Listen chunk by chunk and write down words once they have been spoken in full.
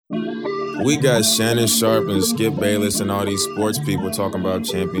We got Shannon Sharp and Skip Bayless and all these sports people talking about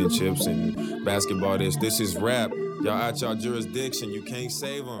championships and basketball. This is rap. Y'all out y'all jurisdiction. You can't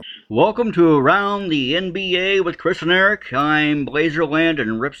save them. Welcome to Around the NBA with Chris and Eric. I'm Blazerland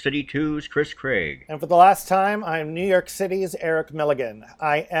and Rip City 2's Chris Craig. And for the last time, I'm New York City's Eric Milligan.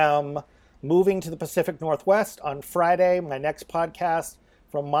 I am moving to the Pacific Northwest on Friday. My next podcast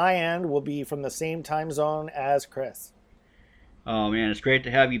from my end will be from the same time zone as Chris. Oh man, it's great to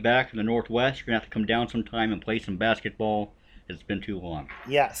have you back in the Northwest. You're going to have to come down sometime and play some basketball. It's been too long.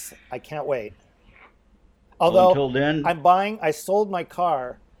 Yes, I can't wait. Although, until then, I sold my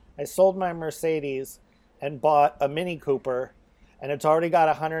car. I sold my Mercedes and bought a Mini Cooper, and it's already got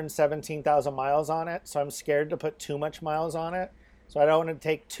 117,000 miles on it, so I'm scared to put too much miles on it. So I don't want to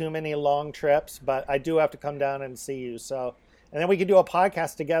take too many long trips, but I do have to come down and see you. So, and then we could do a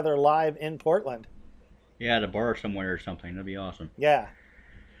podcast together live in Portland. Yeah, at a bar somewhere or something. That'd be awesome. Yeah.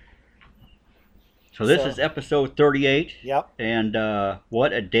 So this is episode 38. Yep. And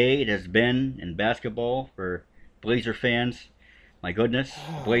what a day it has been in basketball for Blazer fans. My goodness,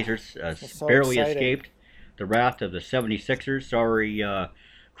 Blazers so barely exciting. escaped the wrath of the 76ers. Sorry,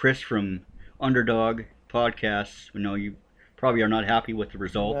 Chris from Underdog Podcasts. We know you probably are not happy with the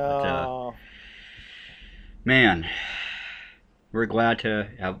result. No. But, man, we're glad to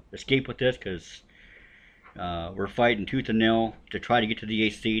have escaped with this because we're fighting tooth and nail to try to get to the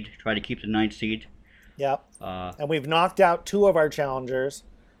 8th seed, try to keep the 9th seed. Yep. And we've knocked out 2 of our challengers.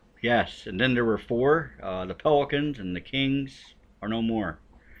 Yes, and then there were 4. The Pelicans and the Kings are no more.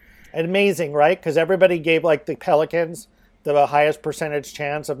 Amazing, right? Because everybody gave like the Pelicans the highest percentage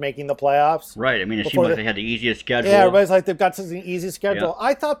chance of making the playoffs. Right. I mean, it seemed like they had the easiest schedule. Yeah, everybody's like, they've got such an easy schedule. Yeah.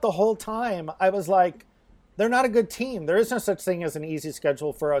 I thought the whole time, I was like, they're not a good team. There is no such thing as an easy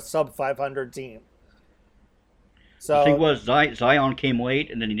schedule for a sub-500 team. So the thing was, Zion came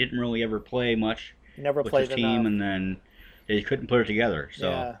late, and then he didn't really ever play much never with played his team, enough. and then they couldn't put it together. So,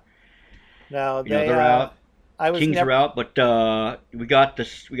 yeah. No, they're out. Kings are out, but we got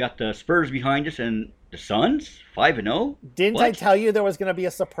the Spurs behind us, and the Suns 5-0. Didn't I tell you there was going to be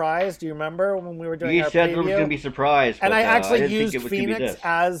a surprise? Do you remember when we were doing our preview? You said there was going to be a surprise, and I actually used Phoenix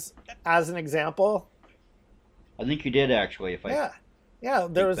as an example. I think you did actually. Yeah,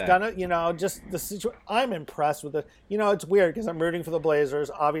 there was just the situation. I'm impressed with it. It's weird because I'm rooting for the Blazers.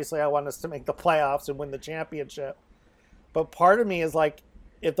 Obviously, I want us to make the playoffs and win the championship. But part of me is like,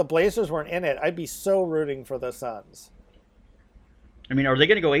 if the Blazers weren't in it, I'd be so rooting for the Suns. I mean, are they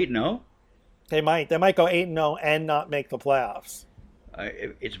going to go 8-0? They might. They might go 8-0 and not make the playoffs.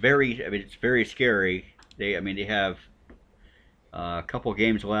 It's very scary. They have a couple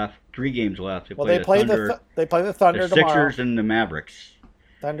games left, 3 games left. They play the Thunder, Thunder the tomorrow. Sixers, and the Mavericks.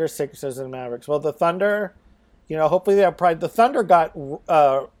 Thunder, Sixers, and Mavericks. Well, the Thunder, hopefully they have pride. The Thunder got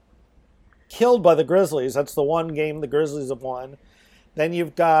killed by the Grizzlies. That's the one game the Grizzlies have won. Then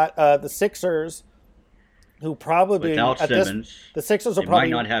you've got the Sixers, who probably without Simmons. The Sixers will probably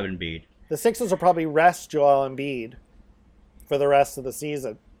might not have Embiid. The Sixers will probably rest Joel Embiid for the rest of the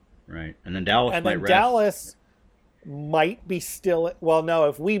season. Right, and then Dallas might rest. Dallas might be still. Well, no,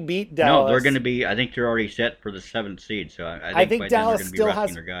 if we beat Dallas, no, they're going to be. I think they're already set for the 7th seed. So I think by Dallas then they're still going to be has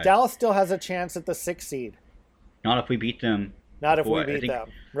resting their guys. Dallas still has a chance at the 6th seed. Not if we beat them. Not if we beat them,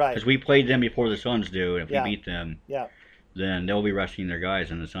 right? Because we played them before the Suns do, and if we beat them, yeah, then they'll be resting their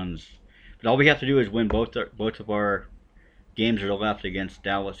guys, and the Suns. But all we have to do is win both of our games that are left against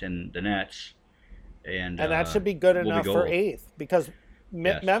Dallas and the Nets, and that should be good enough for 8th because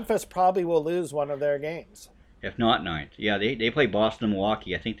Memphis probably will lose one of their games. If not 9th. Yeah, they play Boston and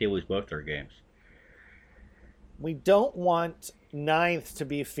Milwaukee. I think they lose both their games. We don't want 9th to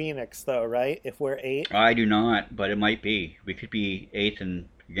be Phoenix, though, right? If we're 8th? I do not, but it might be. We could be 8th and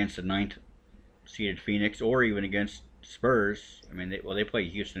against the 9th seeded Phoenix, or even against Spurs. I mean, they play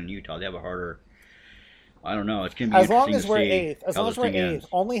Houston and Utah. They have a harder... I don't know. It's going to be interesting to see. As long as we're 8th,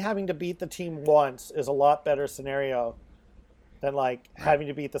 only having to beat the team once is a lot better scenario than having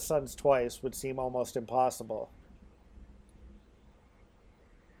to beat the Suns twice would seem almost impossible.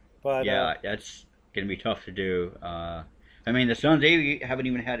 But yeah, that's going to be tough to do. I mean, the Suns, they haven't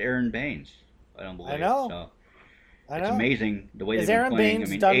even had Aaron Baines. I don't believe I know. it. So I know. It's amazing the way they've Aaron been playing.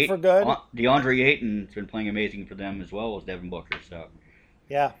 Baines done for good? DeAndre Ayton's been playing amazing for them as well as Devin Booker. So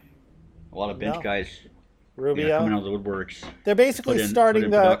yeah, a lot of bench guys. Rubio coming out of the woodworks. They're basically they're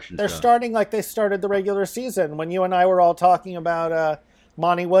starting like they started the regular season when you and I were all talking about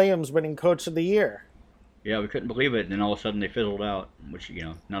Monty Williams winning Coach of the Year. Yeah, we couldn't believe it, and then all of a sudden they fizzled out, which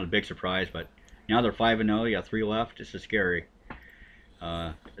not a big surprise, but now they're 5-0. You got 3 left. This is scary.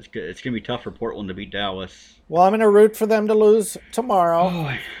 It's gonna be tough for Portland to beat Dallas. Well, I'm gonna root for them to lose tomorrow.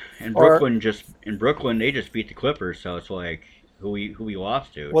 Oh, And Or Brooklyn they just beat the Clippers, so it's like who we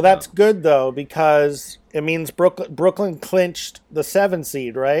lost to. well, that's good though because it means Brooklyn clinched the 7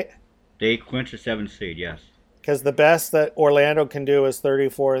 seed, right? They clinched the 7th seed, yes. Because the best that Orlando can do is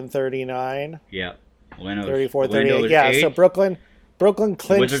 34 and 39. Yeah. 34, 38. Yeah, so Brooklyn clinched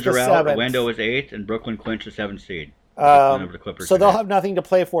Wizards the are out. 7th. Orlando is 8th, and Brooklyn clinched the 7th seed. So today. they'll have nothing to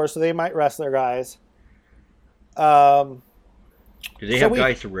play for, so they might rest their guys. Do they have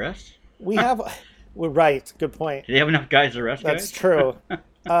guys to rest? We have... We're right. Good point. Do they have enough guys to rest That's guys? true.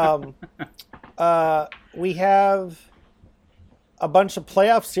 We have a bunch of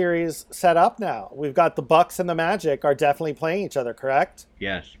playoff series set up now. We've got the Bucks and the Magic are definitely playing each other, correct?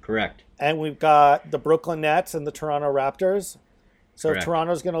 Yes, correct. And we've got the Brooklyn Nets and the Toronto Raptors. So Correct. if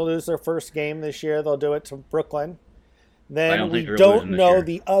Toronto's going to lose their first game this year, they'll do it to Brooklyn. Then we they're don't losing this know year.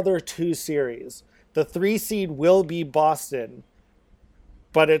 the other 2 series. The 3 seed will be Boston,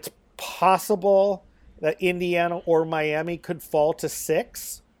 but it's possible that Indiana or Miami could fall to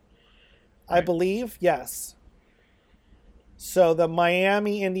 6. I Right. believe, yes. So the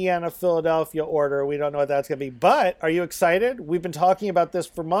Miami, Indiana, Philadelphia order, we don't know what that's going to be. But are you excited? We've been talking about this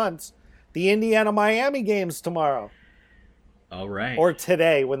for months. The Indiana-Miami game's tomorrow. All right. Or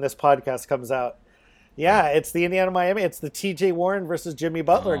today when this podcast comes out. Yeah, it's the Indiana-Miami. It's the T.J. Warren versus Jimmy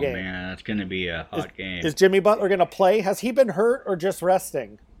Butler game. Man, that's going to be a hot game. Is Jimmy Butler going to play? Has he been hurt or just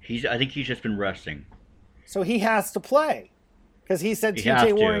resting? I think he's just been resting. So he has to play. Because he said He has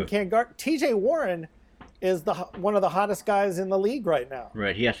T.J. to. Warren can't guard. T.J. Warren is one of the hottest guys in the league right now.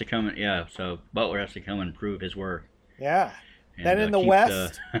 Right, he has to come. So Butler has to come and prove his worth. Yeah. And, Then in the keep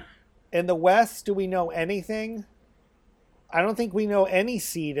West, in the West, do we know anything? I don't think we know any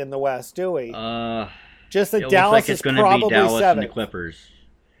seed in the West, do we? Just that it Dallas looks like is it's going to be probably Dallas and the 7th. Clippers.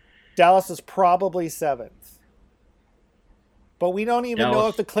 Dallas is probably 7th. But we don't even know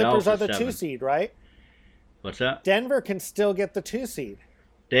if the Clippers Dallas are is the 2 7th. seed, right? What's that? Denver can still get the 2 seed.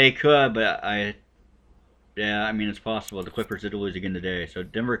 They could, but I mean, it's possible. The Clippers did lose again today, so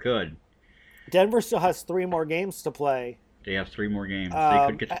Denver could. Denver still has 3 more games to play. They have 3 more games. They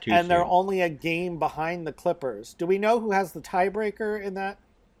could get the 2 and they're seed. only a game behind the Clippers. Do we know who has the tiebreaker in that?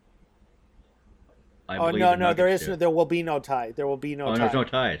 I Oh, believe no, the no, Nuggets do. there will be no tie. There will be no tie. There's no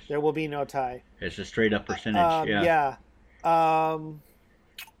ties. There will be no tie. It's a straight up percentage. Yeah.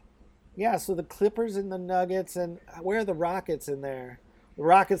 Yeah, so the Clippers and the Nuggets, and where are the Rockets in there? The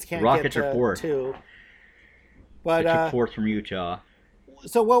Rockets can't Rockets get are to 4th. 2. They But took 4th from Utah.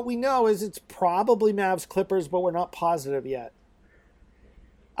 so what we know is it's probably Mavs Clippers, but we're not positive yet.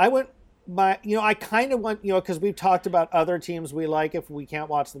 I kind of want, because we've talked about other teams we like if we can't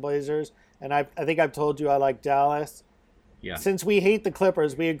watch the Blazers, and I think I've told you I like Dallas. Yeah. Since we hate the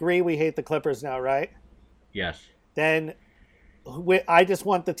Clippers, we agree we hate the Clippers now, right? Yes. Then I just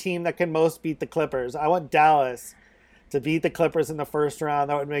want the team that can most beat the Clippers. I want Dallas to beat the Clippers in the first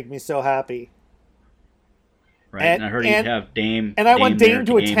round. That would make me so happy. Right. And I heard he'd have Dame. And I want Dame there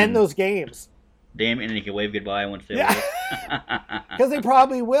to attend those games. Dame, and he can wave goodbye once they Yeah. leave. Because they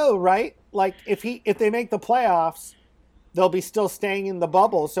probably will, right? Like if they make the playoffs, they'll be still staying in the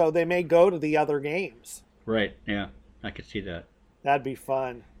bubble, so they may go to the other games. Right. Yeah. I could see that. That'd be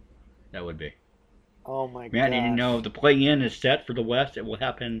fun. That would be. Oh my god. Man, and you know, the play-in is set for the West. It will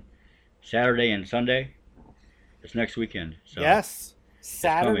happen Saturday and Sunday. It's next weekend. So Yes.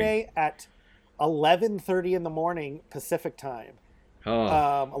 Saturday at 11:30 in the morning Pacific time.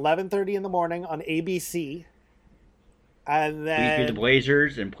 11:30 in the morning on ABC. And Please then be the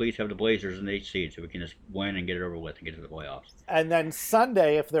Blazers, and please have the Blazers in the 8th seed so we can just win and get it over with and get to the playoffs. And then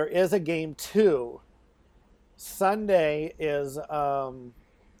Sunday, if there is a game 2, Sunday is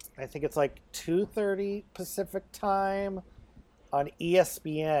I think it's like 2:30 Pacific time on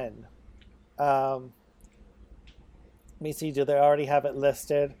ESPN. Let me see, do they already have it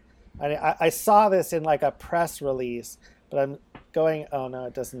listed? I saw this in like a press release, but I'm going, oh no,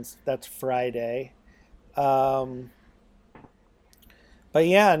 it doesn't, that's Friday. But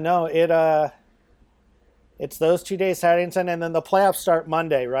yeah, no, it's those 2 days, Saturday and Sunday, and then the playoffs start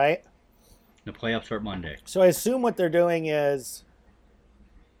Monday, right? The playoffs start Monday. So I assume what they're doing is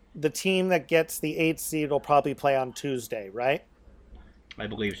the team that gets the 8th seed will probably play on Tuesday, right? I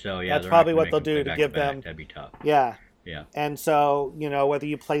believe so, yeah. That's they're probably not what gonna they'll make them do play to give back-to-back. them. That'd be tough. Yeah. Yeah. And so, whether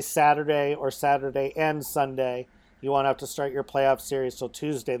you play Saturday or Saturday and Sunday, you won't have to start your playoff series till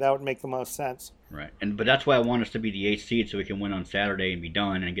Tuesday. That would make the most sense. Right. But that's why I want us to be the 8th seed so we can win on Saturday and be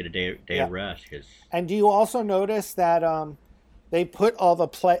done and get a day Yeah. of rest. Cause And do you also notice that they put all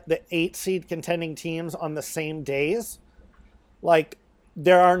the 8 seed contending teams on the same days? Like,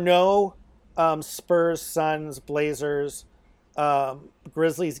 there are no Spurs, Suns, Blazers,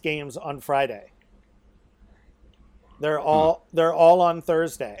 Grizzlies games on Friday. They're Hmm. all on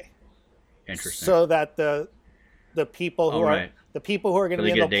Thursday. Interesting. So that the people who Oh, are right. the people who are going So to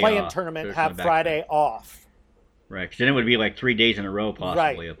they be in get a the day play-in off. tournament There's have no Friday off. Right, because then it would be like 3 days in a row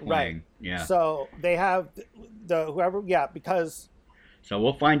possibly Right, of playing. Yeah. So they have because So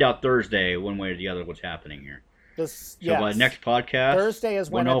we'll find out Thursday one way or the other what's happening here. this So by next podcast, Thursday is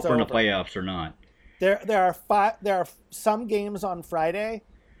when we'll know it's if we're in the over. playoffs or not. There are some games on Friday,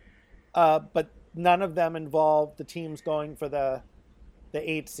 but none of them involve the teams going for the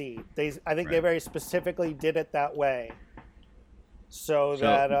 8 seed. I think they Right. very specifically did it that way, so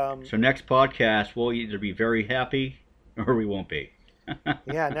that So next podcast, we'll either be very happy or we won't be.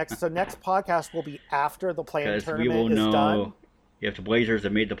 next podcast will be after the play-in Because we will tournament is know done. if the Blazers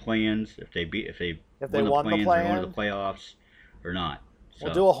have made the play-ins, if they won the play-ins or play-in. won the playoffs or not. So,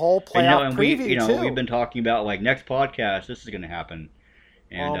 We'll do a whole playoff and preview too. we've been talking about like next podcast, this is going to happen,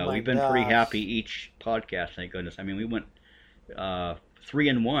 and Oh my we've been pretty gosh. happy each podcast. Thank goodness. I mean, we went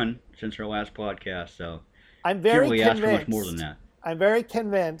 3-1 since our last podcast, so I'm can't very really ask for much more than convinced. that. I'm very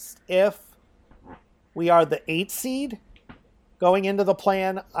convinced if we are the 8 seed going into the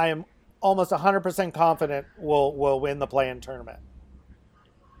play-in, I am almost 100% confident we'll win the play-in tournament.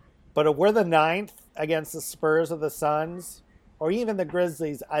 But if we're the 9th against the Spurs or the Suns, or even the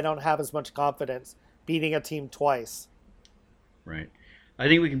Grizzlies, I don't have as much confidence beating a team twice. Right. I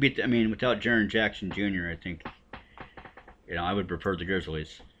think we can beat. I mean, without Jaren Jackson Jr., I think I would prefer the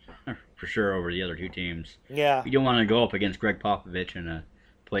Grizzlies for sure over the other two teams. Yeah, You don't want to go up against Greg Popovich in a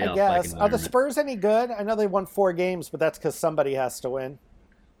playoff I guess. Are the environment. Spurs any good? I know they won 4 games, but that's because somebody has to win.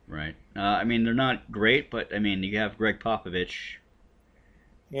 Right. I mean, they're not great, but I mean, you have Greg Popovich,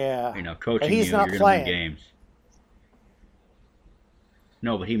 Yeah. coaching But he's you. not You're playing. going to win games.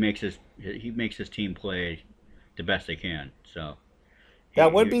 No, but he makes his team play the best they can. So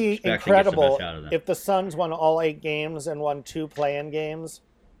That would you be expect to get the incredible best out of them. if the Suns won all 8 games and won 2 play-in games.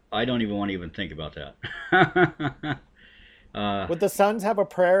 I don't even want to even think about that. Would the Suns have a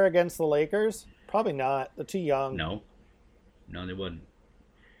prayer against the Lakers? Probably not. They're too young. No, they wouldn't.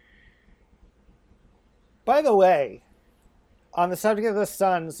 By the way, on the subject of the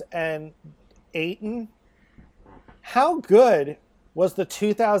Suns and Ayton, how good was the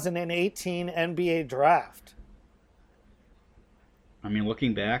 2018 NBA draft? I mean,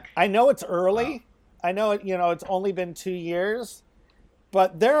 looking back, I know it's early. Wow. I know it's only been 2 years,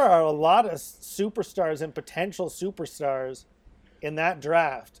 but there are a lot of superstars and potential superstars in that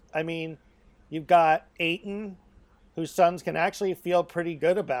draft. I mean, you've got Ayton, whose Suns can actually feel pretty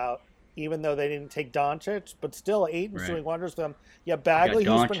good about, even though they didn't take Doncic, but still Ayton's Right. doing wonders for them. Yeah, you Bagley,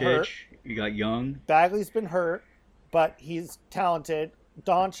 got who's been hurt. Doncic, you got Young. Bagley's been hurt, but he's talented.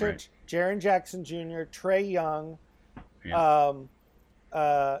 Doncic, Right. Jaren Jackson Jr., Trae Young, Yeah.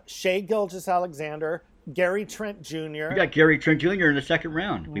 Shai Gilgeous-Alexander, Gary Trent Jr., We got Gary Trent Jr. in the second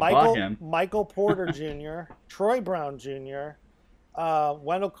round. We bought him. Michael Porter Jr., Troy Brown Jr.,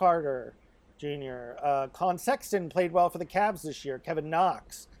 Wendell Carter Jr., Colin Sexton played well for the Cavs this year, Kevin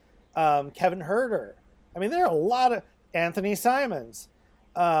Knox, Kevin Herter. I mean, there are a lot of Anthony Simons.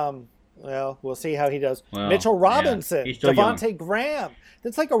 Well, we'll see how he does. Well, Mitchell yeah, Robinson, he's still young. Devontae Graham.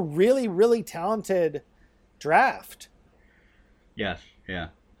 That's like a really, really talented draft Yes, yeah.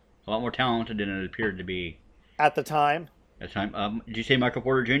 A lot more talented than it appeared to be at the time. at the time. Did you say Michael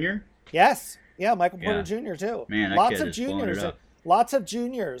Porter Jr.? Yes. Yeah, Michael Porter Yeah. Jr. too. Man, that lots kid of is blowing it juniors. up. Lots of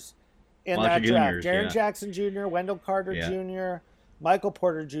juniors in Lots that of draft. juniors, Jaren yeah. Jackson Jr., Wendell Carter Yeah. Jr., Michael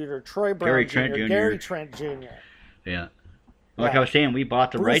Porter Jr., Troy Brown Gary Jr., Trent Jr. Gary Trent Jr. Yeah. Like Yeah. I was saying, we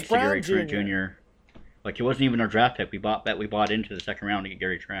bought the Bruce rights Brown to Gary Trent Jr.. Jr. Like it wasn't even our draft pick. We bought into the second round to get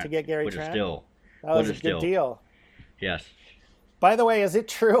Gary Trent. To get Gary Which is Trent? still, That was a What a good steal. deal. yes. By the way, is it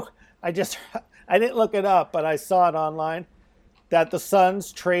true? I didn't look it up, but I saw it online that the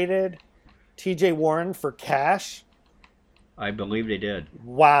Suns traded TJ Warren for cash. I believe they did.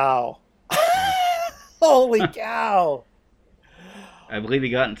 Wow. Holy cow. I believe he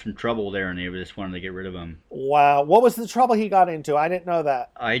got in some trouble there, and they just wanted to get rid of him. Wow. What was the trouble he got into? I didn't know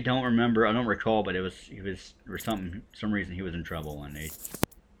that. I don't remember. I don't recall, but for some reason he was in trouble, and they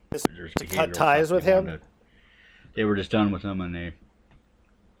there's To cut behavioral ties stuff with they him? wanted to- They were just done with him, and they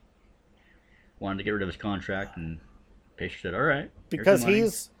wanted to get rid of his contract, and Pacers said, "All right." here's Because the money."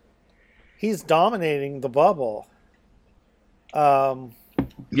 he's dominating the bubble.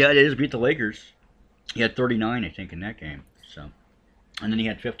 Yeah, they just beat the Lakers. He had 39, I think, in that game. So, and then he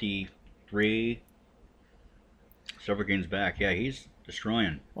had 53 several games back. Yeah, he's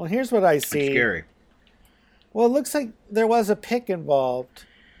destroying. Well, here's what I It's see. scary. Well, it looks like there was a pick involved.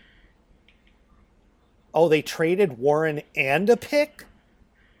 Oh, they traded Warren and a pick?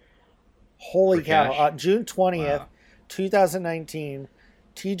 Holy For cow. cash? June 20th, Wow. 2019,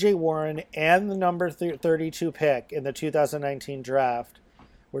 TJ Warren and the number 32 pick in the 2019 draft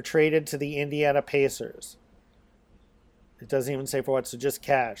were traded to the Indiana Pacers. It doesn't even say for what, so just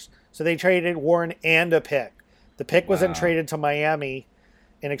cash. So they traded Warren and a pick. The pick was then Wow. traded to Miami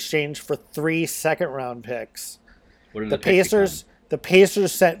in exchange for 3 second-round picks. What did The the pick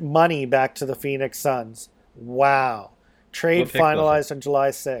Pacers sent money back to the Phoenix Suns. Wow. Trade What pick was finalized on July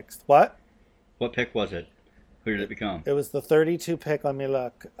 6th. What? What pick was it? Who did it become? It was the 32 pick. Let me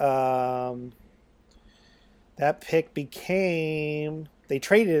look. That pick became... They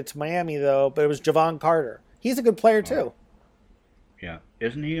traded it to Miami, though, but it was Javon Carter. He's a good player, too. Yeah.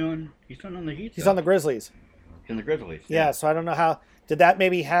 Isn't he on? He's not on the Heat. He's though. on the Grizzlies. He's on the Grizzlies. Yeah, so I don't know how... Did that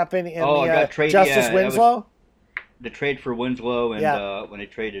maybe happen in Oh, it the got traded- Justice yeah, that was- Winslow? The trade for Winslow and Yeah. when they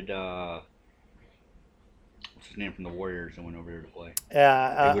traded what's his name from the Warriors and went over there to play.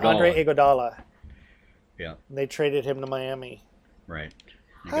 Yeah, Iguodala. Andre Iguodala. Yeah. And they traded him to Miami. Right.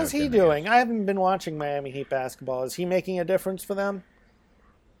 They How's got he them, I doing? guess. I haven't been watching Miami Heat basketball. Is he making a difference for them?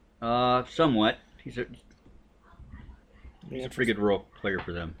 Somewhat. He's a pretty good role player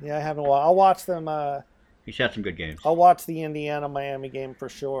for them. Yeah, I haven't. I'll watch them. He's had some good games. I'll watch the Indiana Miami game for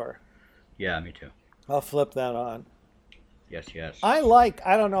sure. Yeah, me too. I'll flip that on. Yes. I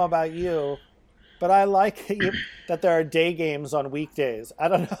don't know about you, but I like that there are day games on weekdays. I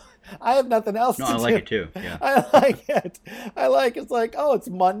don't know. I have nothing else No, to I do. like it too. Yeah. I like it. It's like, oh, it's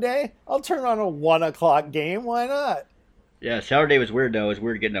Monday. I'll turn on a 1 o'clock game. Why not? Yeah, Saturday was weird though. It was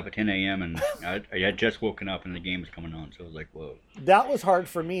weird getting up at 10 a.m. and I had just woken up and the game was coming on, so it was like, whoa. That was hard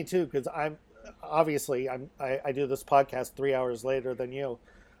for me too, because I do this podcast 3 hours later than you.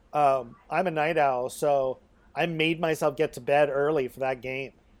 I'm a night owl, so I made myself get to bed early for that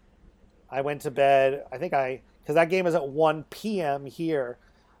game. I went to bed. Because that game is at 1 p.m. here.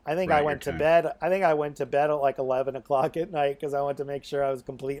 I think Right, I your went to time. bed. I think I went to bed at like 11 o'clock at night because I wanted to make sure I was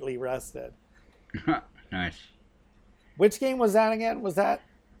completely rested. Nice. Which game was that again? Was that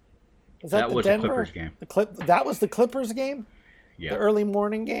That the was Denver? the Clippers game. That was the Clippers game? The Yeah. early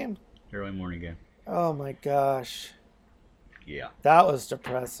morning game? Early morning game. Oh my gosh. Yeah. That was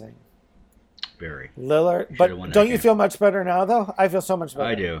depressing. Very. Lillard, Should've but won that don't you game. feel much better now though? I feel so much better.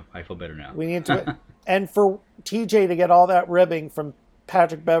 I do. I feel better now. We need to and for TJ to get all that ribbing from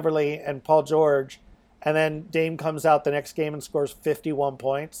Patrick Beverly and Paul George, and then Dame comes out the next game and scores 51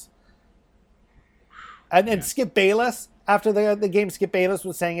 points. And Skip Bayless, after the game, Skip Bayless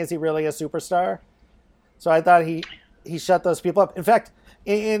was saying, is he really a superstar? So I thought he shut those people up. In fact,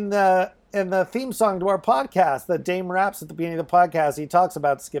 in the theme song to our podcast that Dame raps at the beginning of the podcast, he talks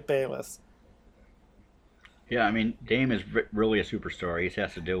about Skip Bayless. Yeah, I mean, Dame is really a superstar. He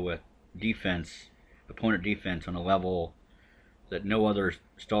has to deal with opponent defense on a level that no other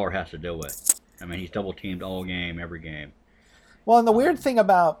star has to deal with. I mean, he's double teamed all game, every game. Well, and the weird thing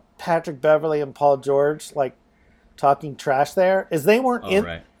about Patrick Beverly and Paul George, like talking trash there, is they weren't in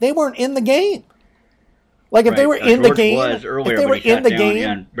the game. Like if they were in the George game, was earlier, if they were but he in the sat down, game,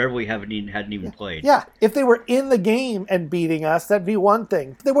 and Beverly hadn't even played. yeah, if they were in the game and beating us, that'd be one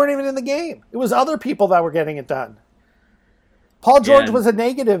thing. They weren't even in the game. It was other people that were getting it done. Paul George was a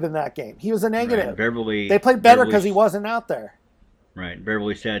negative in that game. He was a negative. Right. Beverly. They played better because he wasn't out there. Right.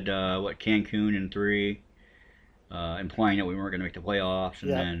 Beverly said, Cancun in 3, implying that we weren't going to make the playoffs.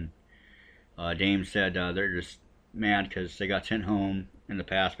 And then Dame said they're just mad because they got sent home in the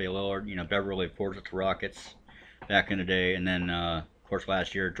past by Lillard. You know, Beverly forced it to Rockets back in the day. And then, of course,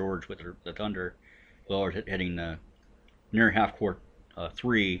 last year, George with the Thunder, Lillard hitting the near half-court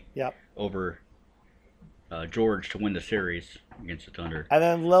 3 over George to win the series against the Thunder. And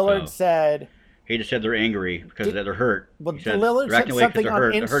then Lillard said... He just said they're angry because they're hurt. Well, Lillard said something on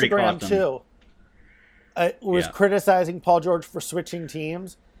Instagram, too. Was criticizing Paul George for switching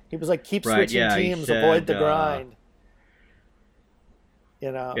teams. He was like, keep switching teams, avoid the grind.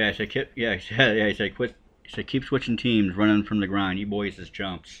 You know? Yeah, he said, keep switching teams, running from the grind. You boys is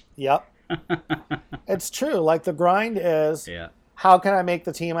chumps. Yep. It's true. Like, the grind is... Yeah. How can I make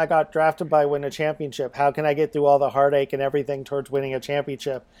the team I got drafted by win a championship? How can I get through all the heartache and everything towards winning a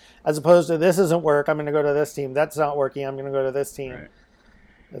championship? As opposed to, this isn't work, I'm going to go to this team. That's not working, I'm going to go to this team. Right.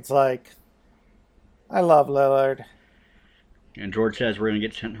 It's like, I love Lillard. And George says we're going to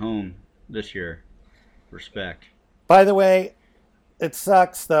get sent home this year. Respect. By the way, it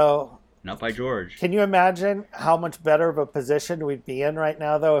sucks, though. Not by George. Can you imagine how much better of a position we'd be in right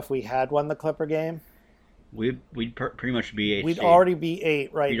now, though, if we had won the Clipper game? We'd pretty much be a We'd seed. already be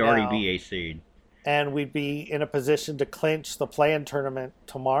 8 right now. We'd already be a seed. And we'd be in a position to clinch the play-in tournament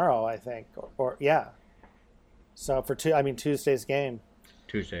tomorrow, I think. Or yeah. So for Tuesday's game.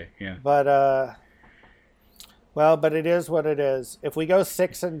 Tuesday, yeah. But but it is what it is. If we go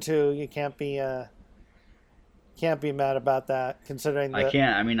 6-2, you can't be mad about that. Considering I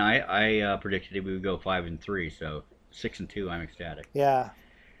can't. I mean, I predicted we would go 5-3, so 6-2, I'm ecstatic. Yeah,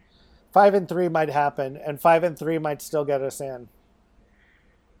 5-3 might happen, and 5-3 might still get us in.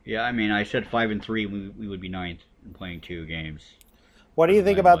 Yeah, I mean, I said 5-3, we would be ninth and playing 2 games. What do you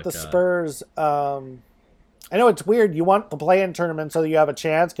think about the Spurs? I know it's weird. You want the play-in tournament so that you have a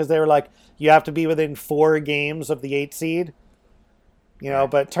chance because they were like, you have to be within 4 games of the 8 seed.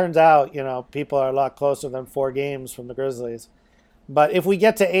 But it turns out, people are a lot closer than 4 games from the Grizzlies. But if we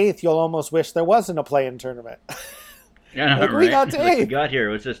get to 8th, you'll almost wish there wasn't a play-in tournament. Yeah, no, like, we got to 8th. We got here.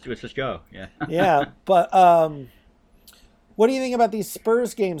 Let's just go. Yeah. Yeah, but what do you think about these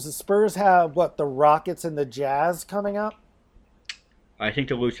Spurs games? The Spurs have, the Rockets and the Jazz coming up? I think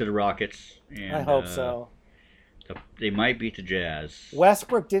they'll lose to the Rockets. And, I hope so. They might beat the Jazz.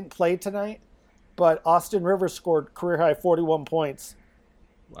 Westbrook didn't play tonight, but Austin Rivers scored career-high 41 points.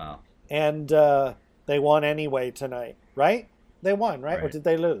 Wow. And they won anyway tonight, right? They won, right? Or did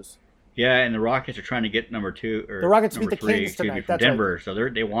they lose? Yeah, and the Rockets are trying to get number 2 or the Rockets number beat the 3, Kings tonight. From Denver, right. So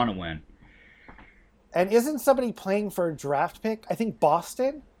they want to win. And isn't somebody playing for a draft pick? I think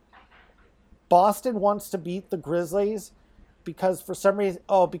Boston. Boston wants to beat the Grizzlies because for some reason,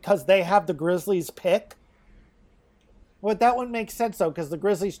 because they have the Grizzlies pick. Well, that wouldn't make sense though, because the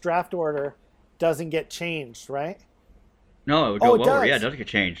Grizzlies draft order doesn't get changed, right? No, it would go lower. Does. Yeah, it doesn't get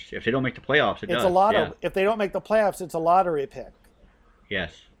changed. If they don't make the playoffs, it It's does. a lotto. If they don't make the playoffs, it's a lottery pick.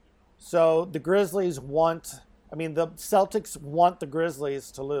 Yes. So the Grizzlies the Celtics want the Grizzlies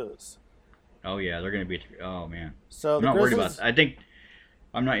to lose. Oh yeah, they're going to be. Oh man. So I'm not worried about.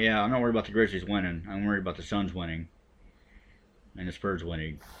 I'm not worried about the Grizzlies winning. I'm worried about the Suns winning, and the Spurs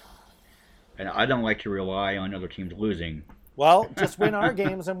winning. And I don't like to rely on other teams losing. Well, just win our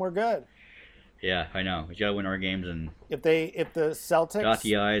games and we're good. Yeah, I know. We gotta win our games, and if the Celtics dot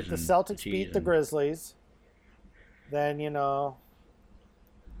the I's, if the Celtics beat the Grizzlies, then oh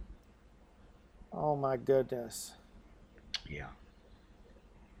my goodness. Yeah.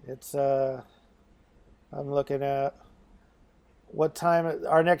 It's I'm looking at what time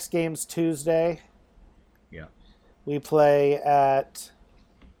our next game's Tuesday. Yeah. We play at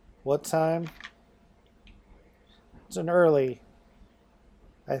what time? It's an early,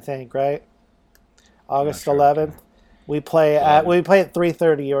 I think, right? August 11th. We play at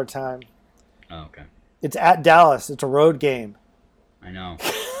 3:30 your time. Oh, okay. It's at Dallas. It's a road game. I know.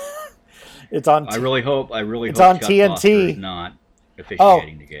 It's on. I really hope. It's Scott on TNT. Foster is not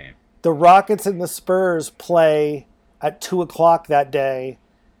officiating the game. The Rockets and the Spurs play at 2:00 that day,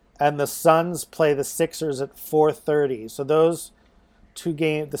 and the Suns play the Sixers at 4:30. So those 2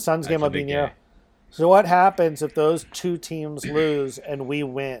 games, the Suns game will be near. So what happens if those 2 teams lose and we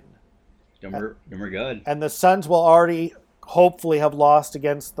win? Then we're good. And the Suns will already hopefully have lost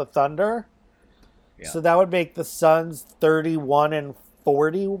against the Thunder. Yeah. So that would make the Suns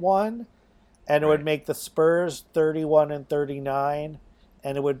 31-41, and it would make the Spurs 31-39,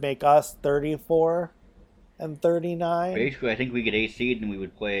 and it would make us 34-39. Basically, I think we get 8 seed and we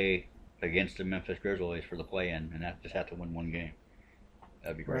would play against the Memphis Grizzlies for the play-in, and just have to win 1 game.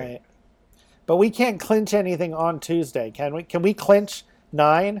 That'd be great. Right. But we can't clinch anything on Tuesday, can we? Can we clinch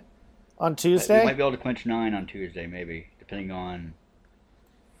 9 on Tuesday? We might be able to clinch 9 on Tuesday, maybe, depending on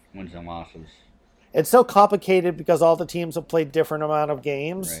wins and losses. It's so complicated because all the teams have played different amount of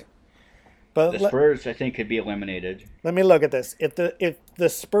games. Right. But the Spurs, I think, could be eliminated. Let me look at this. If the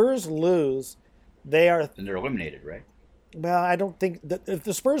Spurs lose, then they're eliminated, right? Well, I don't think that if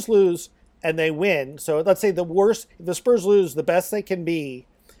the Spurs lose and they win, so let's say if the Spurs lose, the best they can be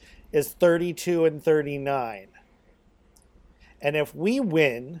is 32-39. And if we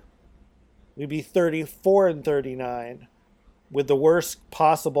win, we'd be 34-39 with the worst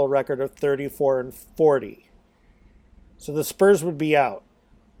possible record of 34-40. So the Spurs would be out,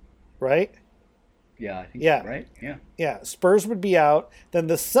 right? Yeah, I think so, right? Yeah. Yeah, Spurs would be out. Then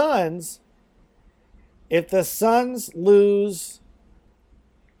the Suns, if the Suns lose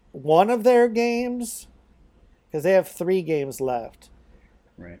one of their games, because they have 3 games left,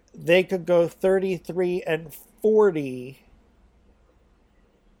 right, they could go 33-40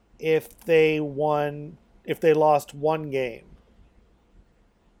 if they lost 1 game.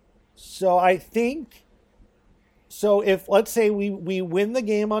 So I think, if let's say we win the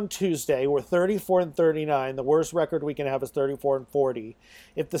game on Tuesday, we're 34-39. The worst record we can have is 34-40.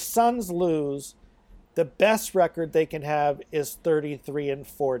 If the Suns lose, the best record they can have is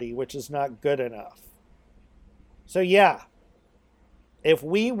 33-40, which is not good enough. So yeah, if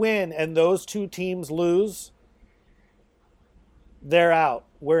we win and those 2 teams lose, they're out.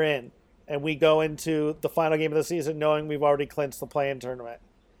 We're in. And we go into the final game of the season knowing we've already clinched the play-in tournament.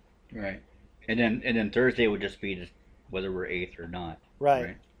 Right. And then Thursday would just be whether we're 8th or not.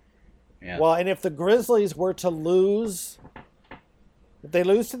 Right. Yeah. Well, and if the Grizzlies were to lose, if they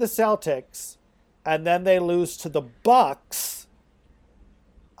lose to the Celtics and then they lose to the Bucks,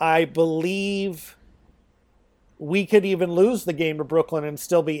 I believe we could even lose the game to Brooklyn and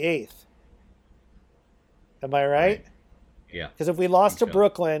still be 8th. Am I right? Yeah. Because if we lost to so.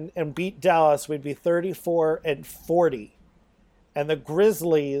 Brooklyn and beat Dallas, we'd be 34-40. And the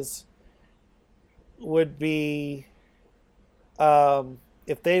Grizzlies would be,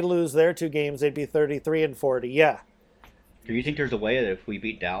 if they lose their 2 games, they'd be 33-40. Yeah. Do you think there's a way that if we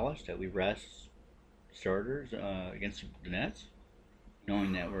beat Dallas that we rest starters against the Nets?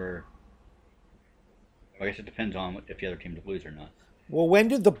 Knowing that I guess it depends on if the other team lose or not. Well, when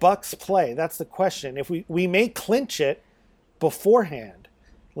do the Bucks play? That's the question. If we may clinch it beforehand.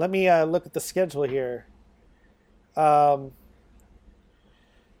 Let me look at the schedule here. Okay,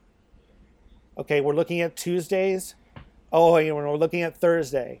 we're looking at Tuesdays. Oh, we're looking at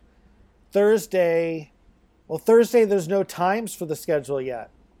Thursday. Thursday, there's no times for the schedule yet.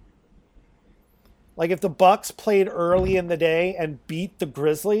 Like if the Bucks played early in the day and beat the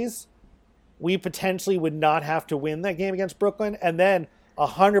Grizzlies, we potentially would not have to win that game against Brooklyn. And then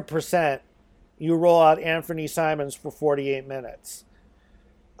 100%, you roll out Anthony Simons for 48 minutes.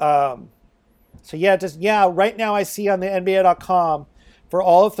 Right now I see on the NBA.com for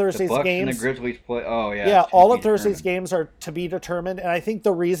all of Thursday's the Bucks games. And the Grizzlies play. Oh yeah. Yeah, all of Thursday's games are to be determined, and I think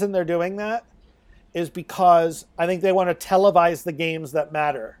the reason they're doing that is because I think they want to televise the games that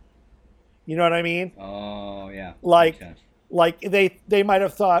matter. You know what I mean? Oh yeah. Like they might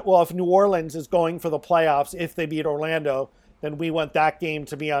have thought, well, if New Orleans is going for the playoffs, if they beat Orlando, then we want that game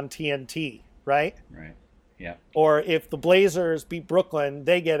to be on TNT, right? Right. Yeah. Or if the Blazers beat Brooklyn,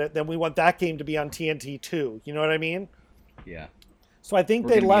 they get it, then we want that game to be on TNT too. You know what I mean? Yeah. So I think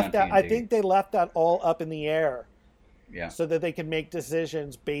they left that. I think they left that all up in the air. Yeah. So that they can make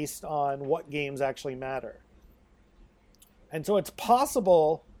decisions based on what games actually matter. And so it's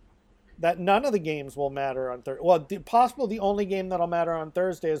possible that none of the games will matter on Thursday. Well, the only game that'll matter on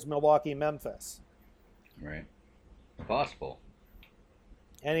Thursday is Milwaukee-Memphis. Right. Possible.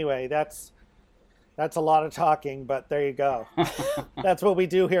 Anyway, that's a lot of talking, but there you go. That's what we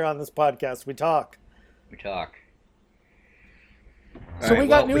do here on this podcast. We talk. We talk. So we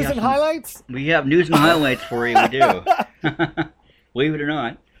got news and highlights? We have news and highlights for you. We do. Believe it or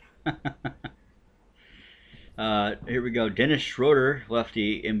not. Here we go. Dennis Schroeder left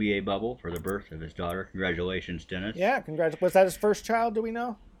the NBA bubble for the birth of his daughter. Congratulations, Dennis. Yeah, congratulations. Was that his first child, do we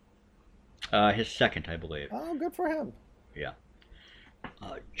know? His second, I believe. Oh, good for him. Yeah.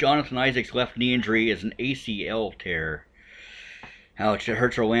 Jonathan Isaac's left knee injury is an ACL tear. Ouch, it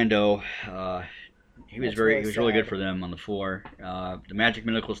hurts Orlando. He was really good for them on the floor. The Magic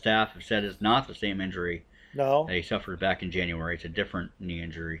medical staff have said it's not the same injury that he suffered back in January. It's a different knee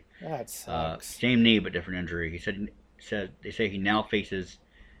injury. That sucks. Same knee, but different injury. He said they say he now faces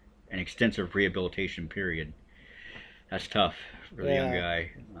an extensive rehabilitation period. That's tough for the young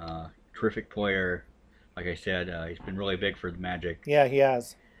guy. Terrific player. Like I said, he's been really big for the Magic. Yeah, he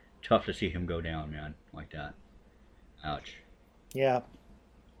has. Tough to see him go down, man, like that. Ouch. Yeah.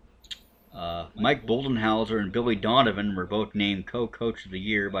 Mike Boldenhauser and Billy Donovan were both named co-coach of the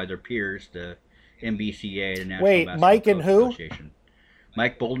year by their peers, the NBCA, the National Basketball Mike and who? Association.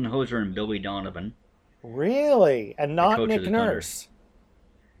 Mike Boldenhauser and Billy Donovan. Really? And not Nick Nurse?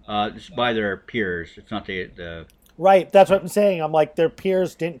 It's by their peers. It's not the... Right, that's what I'm saying. I'm like, their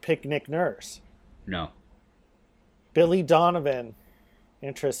peers didn't pick Nick Nurse. No. Billy Donovan.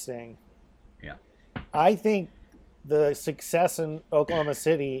 Interesting. Yeah. I think the success in Oklahoma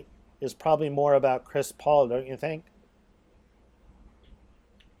City is probably more about Chris Paul, don't you think?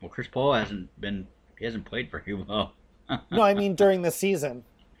 Well, Chris Paul hasn't played very well. No, I mean during the season.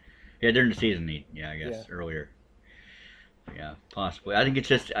 Yeah, during the season, earlier. Yeah, possibly. I think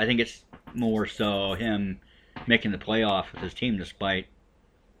it's more so him making the playoff with his team despite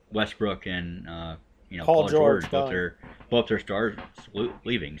Westbrook and Paul George both their stars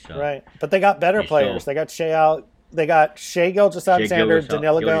leaving. So right, but they got better players. They got Shai Gilgeous-Alexander,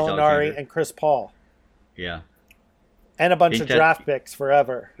 Danilo Gallinari, and Chris Paul. Yeah. And a bunch of draft picks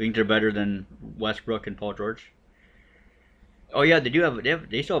forever. You think they're better than Westbrook and Paul George? Oh yeah, they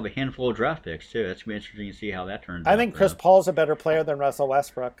still have a handful of draft picks too. That's gonna be interesting to see how that turns out. I think Chris Paul's a better player than Russell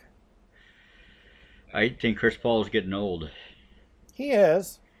Westbrook. I think Chris Paul is getting old. He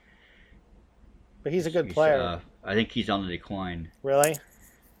is. But he's a good player. I think he's on the decline. Really?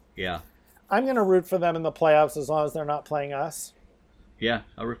 Yeah. I'm going to root for them in the playoffs as long as they're not playing us. Yeah,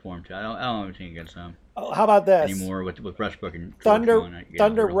 I'll root for him too. I don't have anything against them Oh, how about this? anymore with Westbrook and George Thunder going. Yeah,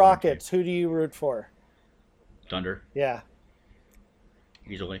 Thunder I'll root for them Rockets. Who do you root for? too. Thunder, Yeah.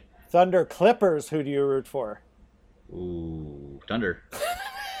 easily. Thunder Clippers. Who do you root for? Ooh, Thunder.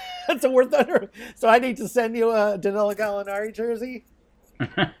 So we're Thunder. So I need to send you a Danilo Gallinari jersey.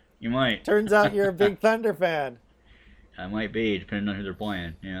 You might. Turns out you're a big Thunder fan. I might be, depending on who they're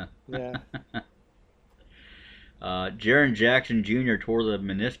playing. Yeah. Yeah. Jaren Jackson Jr. tore the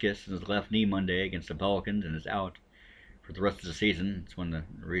meniscus in his left knee Monday against the Pelicans and is out for the rest of the season. It's one of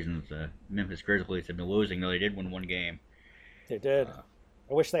the reasons the Memphis Grizzlies have been losing, though they did win one game. They did.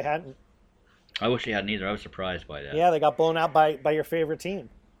 I wish they hadn't. I wish they hadn't either. I was surprised by that. Yeah, they got blown out by your favorite team.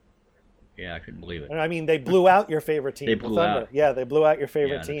 Yeah, I couldn't believe it. I mean, they blew out your favorite team. They the blew Thunder. out. Yeah, they blew out your Yeah,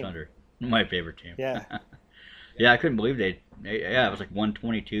 favorite the team. Thunder. My favorite team. Yeah. Yeah, I couldn't believe yeah, it was like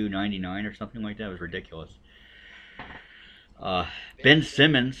 122-99 or something like that. It was ridiculous. Ben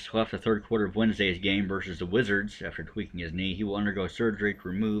Simmons left the third quarter of Wednesday's game versus the Wizards after tweaking his knee. He will undergo surgery to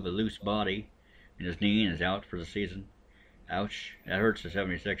remove a loose body in his knee and is out for the season. Ouch. That hurts the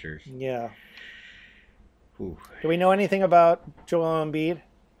 76ers. Yeah. Ooh. Do we know anything about Joel Embiid?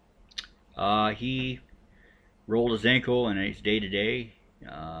 He rolled his ankle and it's day to day,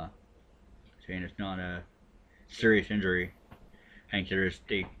 saying it's not a serious injury. I think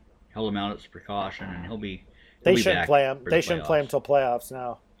they held him out as a precaution, and he'll be. They be shouldn't back play him. for the They shouldn't play him playoffs. till playoffs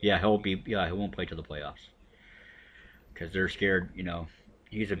now. Yeah, he won't play till the playoffs because they're scared. You know,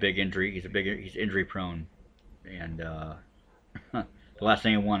 he's a big injury. He's injury prone, and the last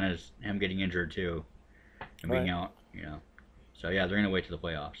thing I want is him getting injured too and being Right. out. You know, so yeah, they're gonna wait till the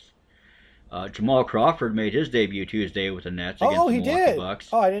playoffs. Jamal Crawford made his debut Tuesday with the Nets against Oh, the he Milwaukee did. Bucks,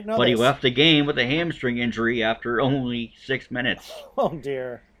 Oh, I didn't know but he this. left the game with a hamstring injury after only 6 minutes. Oh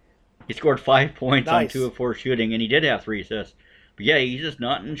dear. He scored 5 points on Nice. 2 of 4 shooting, and he did have 3 assists. But yeah, he's just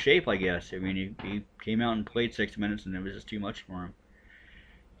not in shape, I guess. I mean, he came out and played 6 minutes, and it was just too much for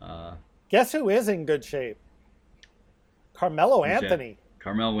him. Guess who is in good shape? Carmelo Who's that? Anthony.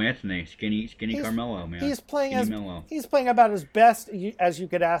 Carmelo Anthony, skinny He's- Carmelo, man. He's playing Skinny as Melo. he's playing about as best as you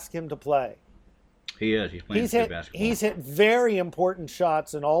could ask him to play. He is. He's playing He's good hit basketball. he's hit very important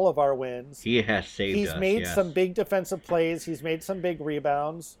shots in all of our wins. He has saved He's us. made yes. some big defensive plays. He's made some big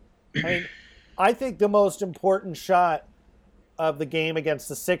rebounds. I mean, I think the most important shot of the game against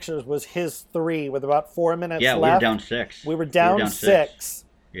the Sixers was his three with about 4 minutes Yeah, left. we were down 6. We were down six.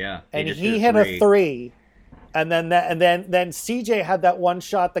 Yeah, And just he hit a three. And then CJ had that one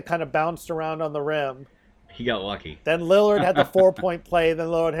shot that kind of bounced around on the rim. He got lucky. Then Lillard had the 4-point play. Then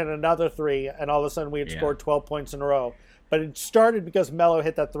Lillard hit another three, and all of a sudden we had Yeah. scored 12 points in a row. But it started because Melo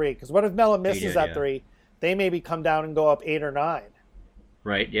hit that three. Because what if Melo misses did, that yeah. three? They maybe come down and go up 8 or 9.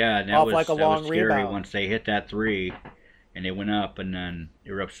 Right, yeah, and that Off was, like a that long was scary rebound. once they hit that 3 and they went up and then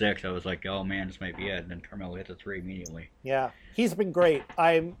they were up 6. I was like, oh man, this might be it. And then Carmelo hit the 3 immediately. Yeah, he's been great.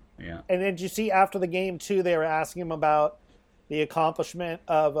 Yeah. And did you see after the game too? They were asking him about the accomplishment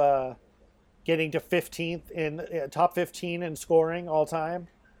of getting to 15th in top 15 in scoring all time.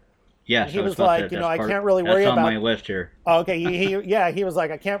 Yes, He I was about like, to- I that's can't really worry that's about. on my list here. Oh, okay, he was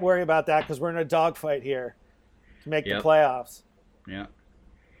like, I can't worry about that because we're in a dogfight here to make Yep. the playoffs. Yeah.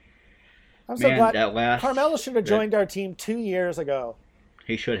 I'm so Man, glad that last Carmelo should have that- joined our team 2 years ago.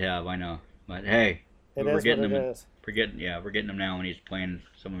 He should have, I know. But hey, It we're is getting what it him. is. We're getting him now, and he's playing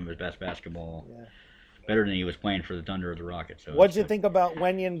some of his best basketball. Yeah. Better than he was playing for the Thunder or the Rockets. So What'd it's you good. think about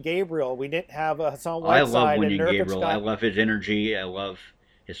Wenyan Gabriel? We didn't have a Hassan I love Whiteside and Wenyan Nurkic Gabriel. I got- love his energy. I love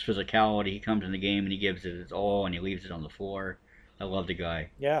his physicality. He comes in the game and he gives it his all, and he leaves it on the floor. I love the guy.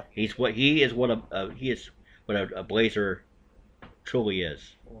 Yeah, He is what a Blazer truly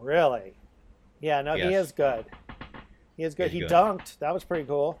is. really. Yeah, no, he Yes. is good. He is good. He's He good. dunked. That was pretty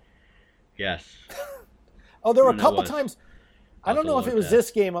cool. Yes. Oh, there were a And that couple was- times. I I'll don't know have if to it look was at that.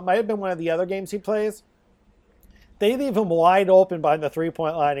 this game. It might have been one of the other games he plays. They leave him wide open behind the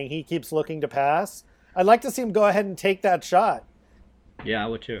 3-point line, and he keeps looking to pass. I'd like to see him go ahead and take that shot. Yeah, I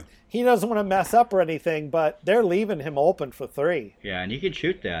would too. He doesn't want to mess up or anything, but they're leaving him open for 3. Yeah, and he can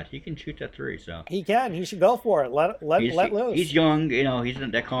shoot that. He can shoot that 3. So He can. He should go for it. Let loose. He's young. You know,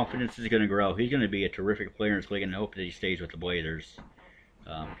 that confidence is going to grow. He's going to be a terrific player in this league, and I hope that he stays with the Blazers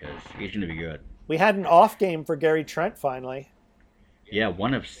because he's going to be good. We had an off game for Gary Trent finally. Yeah,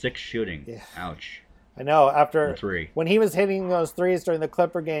 1 of 6 shooting. Yeah. Ouch. I know. After Or 3. when he was hitting those threes during the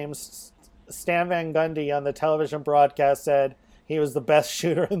Clipper games, Stan Van Gundy on the television broadcast said he was the best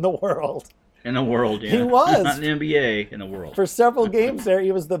shooter in the world. In the world, yeah. He was. Not in the NBA, in the world. For several games there,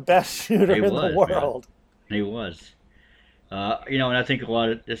 he was the best shooter He in was, the world. He was. And I think a lot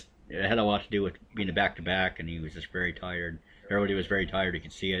of this it had a lot to do with being a back-to-back, and he was just very tired. Everybody was very tired. You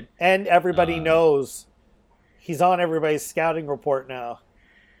could see it. And everybody knows he's on everybody's scouting report now.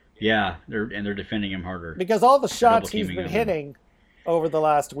 Yeah, they're defending him harder. Because all the shots he's double-teaming been him. hitting over the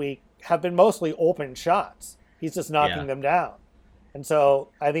last week have been mostly open shots. He's just knocking them down. And so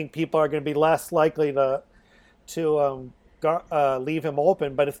I think people are going to be less likely to leave him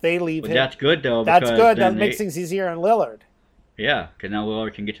open. But if they leave him... That's good, though. That's good. That then makes things easier on Lillard. Yeah, because now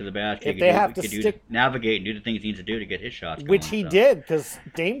Lillard can get to the basket. If they have to navigate and do the things he needs to do to get his shots going. Which he did, because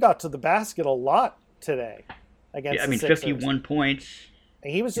Dame got to the basket a lot today against the Sixers. 51 points.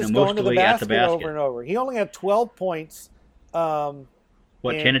 And he was just going to the basket over and over. He only had 12 points. 10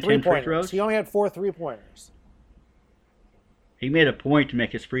 and 10 free throws? He only had 4 3-pointers. He made a point to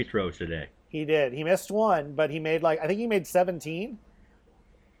make his free throws today. He did. He missed one, but he made I think he made 17.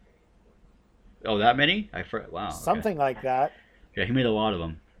 Oh, that many? Wow. Something like that. Yeah, he made a lot of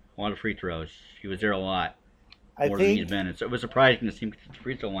them. A lot of free throws. He was there a lot. More than he's been. So it was surprising to see him get the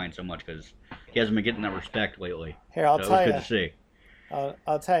free throw line so much because he hasn't been getting that respect lately. Here, I'll tell you. It was good to see.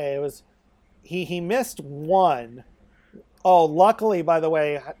 I'll tell you, it was he missed one. Oh, luckily, by the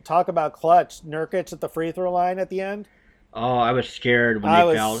way, talk about clutch. Nurkic at the free throw line at the end. Oh, I was scared when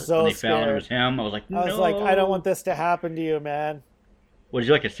they fouled. When they fouled, it was him. I was like, no. I was like, I don't want this to happen to you, man. Was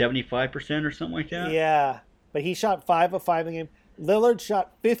he like a 75% or something like that? Yeah, but he shot 5 of 5 in the game. Lillard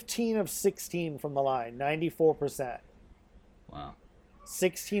shot 15 of 16 from the line, 94%. Wow.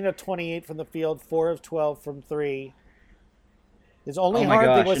 16 of 28 from the field, 4 of 12 from 3. His only hard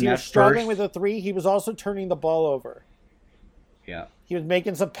thing was he was struggling with a 3. He was also turning the ball over. Yeah. He was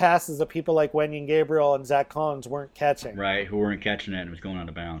making some passes that people like Wenyen Gabriel and Zach Collins weren't catching. Right, who weren't catching it and was going out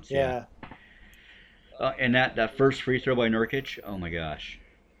of bounds. Yeah. And that first free throw by Nurkic, oh my gosh.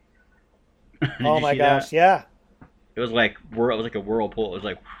 Oh my gosh, yeah. It was like a whirlpool. It was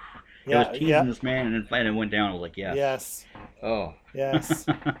like it was teasing this man, and then it went down. I was like, yes. Yes. Oh. Yes.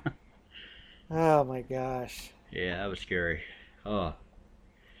 Oh my gosh. Yeah, that was scary. Oh.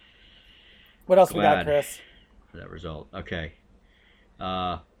 What else we got, Chris? For that result. Okay.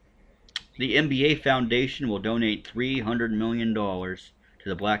 The NBA Foundation will donate $300 million to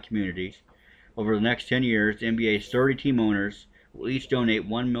the black communities. Over the next 10 years, the NBA's 30 team owners will each donate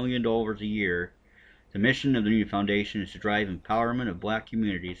 $1 million a year. The mission of the new foundation is to drive empowerment of black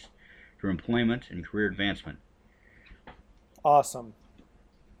communities through employment and career advancement. Awesome.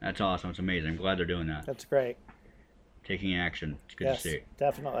 That's awesome. It's amazing. I'm glad they're doing that. That's great. Taking action. It's good to see. Yes,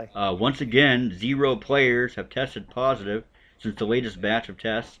 definitely. Once again, 0 players have tested positive since the latest batch of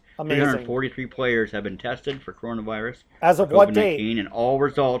tests. Amazing. 343 players have been tested for coronavirus. As of what date? And all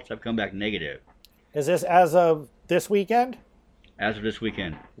results have come back negative. Is this as of this weekend? As of this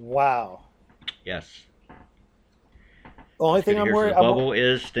weekend. Wow. Yes. The only thing I'm worried about. The bubble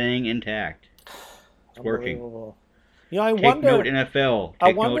is staying intact. It's working. You know, Take note, NFL.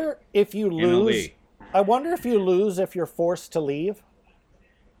 I wonder if you lose. MLB. I wonder if you lose if you're forced to leave.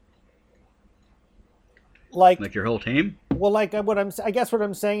 Like your whole team? Well, I guess what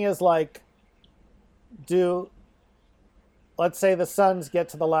I'm saying is let's say the Suns get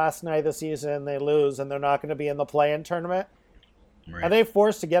to the last night of the season and they lose and they're not going to be in the play-in tournament. Right. Are they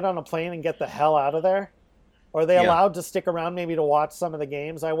forced to get on a plane and get the hell out of there? Or are they allowed to stick around maybe to watch some of the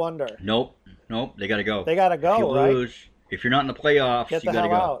games? I wonder. Nope. They got to go. They got to go, if you lose, if you're not in the playoffs, you got to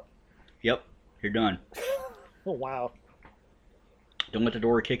go. Out. Yep. You're done. Oh, wow. Don't let the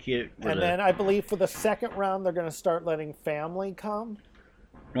door kick you. Then I believe for the second round, they're going to start letting family come.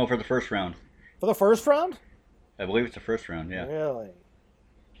 No, for the first round. For the first round? I believe it's the first round, yeah. Really?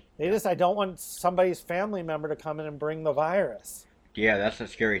 I don't want somebody's family member to come in and bring the virus. Yeah, that's a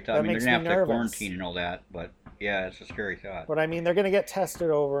scary thought. They're going to have to quarantine and all that, but yeah, it's a scary thought. But they're going to get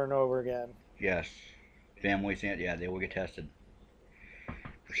tested over and over again. Yes. Families, yeah, they will get tested.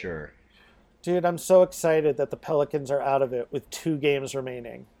 For sure. Dude, I'm so excited that the Pelicans are out of it with 2 games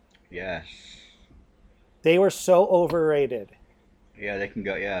remaining. Yes. They were so overrated. Yeah, they can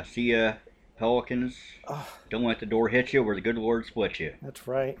go. Yeah, see ya, Pelicans. Don't let the door hit you where the good Lord split you. That's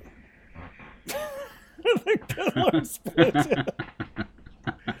right. The good Lord split you.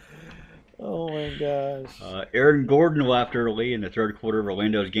 Oh, my gosh. Aaron Gordon left early in the third quarter of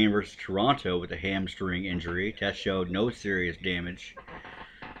Orlando's game versus Toronto with a hamstring injury. Test showed no serious damage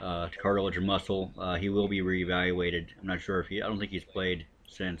to cartilage or muscle. He will be reevaluated. I'm not sure I don't think he's played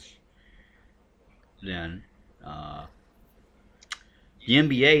since then. The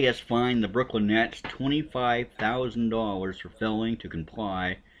NBA has fined the Brooklyn Nets $25,000 for failing to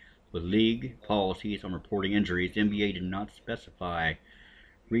comply with league policies on reporting injuries. The NBA did not specify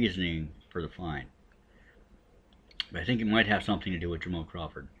reasoning for the fine, but I think it might have something to do with Jamal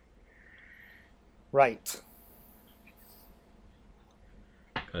Crawford. Right.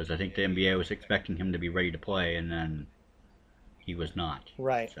 because I think the NBA was expecting him to be ready to play, and then he was not.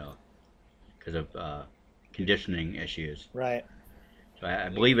 Right. So, because of conditioning issues. Right. So I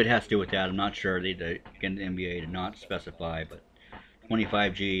believe it has to do with that. I'm not sure. Again, the NBA did not specify, but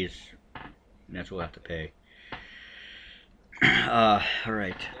 25 G's, and that's what we'll have to pay. All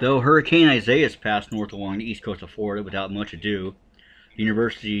right. Though Hurricane Isaias passed north along the east coast of Florida without much ado, the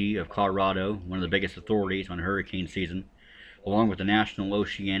University of Colorado, one of the biggest authorities on hurricane season, along with the National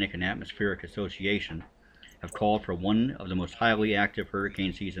Oceanic and Atmospheric Association, have called for one of the most highly active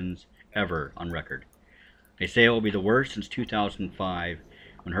hurricane seasons ever on record. They say it will be the worst since 2005,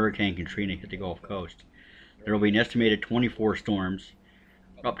 when Hurricane Katrina hit the Gulf Coast. There will be an estimated 24 storms,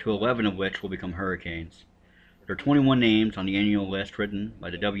 up to 11 of which will become hurricanes. There are 21 names on the annual list written by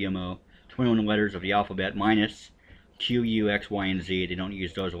the WMO, 21 letters of the alphabet minus Q, U, X, Y, and Z. They don't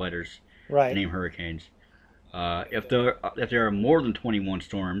use those letters to name hurricanes. If there are more than 21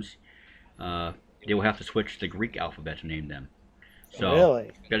 storms, they will have to switch to the Greek alphabet to name them. So,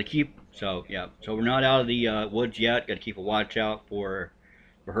 really? Got to keep. So we're not out of the woods yet. Got to keep a watch out for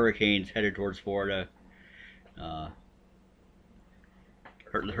hurricanes headed towards Florida. The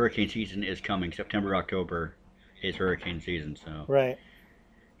hurricane season is coming. September, October is hurricane season. So right.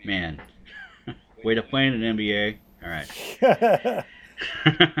 Man, way to play in an NBA. All right.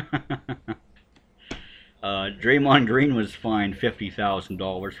 Draymond Green was fined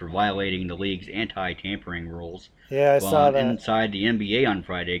 $50,000 for violating the league's anti-tampering rules. Yeah, I saw that. Inside the NBA on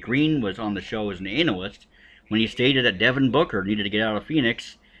Friday, Green was on the show as an analyst when he stated that Devin Booker needed to get out of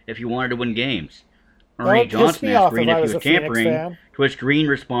Phoenix if he wanted to win games. Ernie Johnson asked Green if he was tampering, to which Green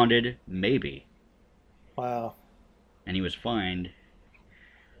responded, maybe. Wow. And he was fined.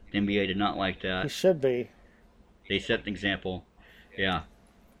 The NBA did not like that. He should be. They set an example. Yeah.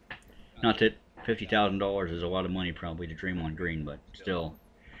 Not that $50,000 is a lot of money probably to Draymond Green, but still.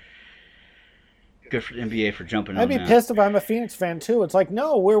 Good for the NBA for jumping on that. I'd be pissed if I'm a Phoenix fan too. It's like,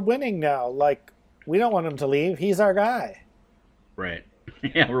 no, we're winning now. Like, we don't want him to leave. He's our guy. Right.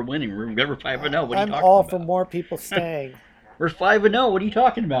 Yeah, we're winning. We're 5-0. What are you talking about? I'm all for more people staying. We're 5-0. What are you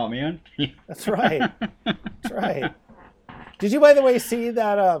talking about, man? That's right. That's right. Did you, by the way, see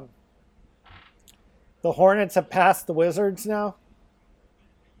that the Hornets have passed the Wizards now?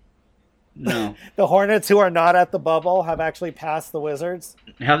 No. The Hornets, who are not at the bubble, have actually passed the Wizards.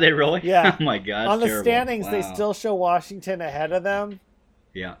 Have they really? Yeah. Oh, my God. On the terrible. standings, Wow. they still show Washington ahead of them.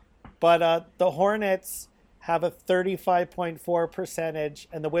 Yeah. But the Hornets have a 35.4 percentage,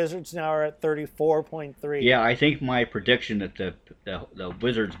 and the Wizards now are at 34.3. Yeah, I think my prediction that the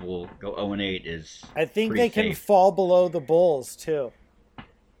Wizards will go 0-8 is I think they can safe. fall below the Bulls, too.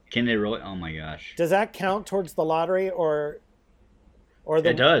 Can they really? Oh, my gosh. Does that count towards the lottery, or the...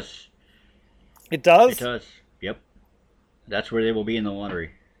 It does. It does? It does. Yep. That's where they will be in the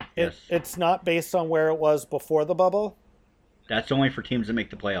lottery. Yes. It's not based on where it was before the bubble? That's only for teams that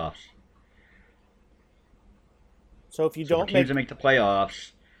make the playoffs. So if you So don't for teams that make the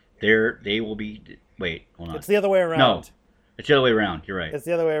playoffs, they will be. Wait, hold on. It's the other way around. No, it's the other way around. You're right. It's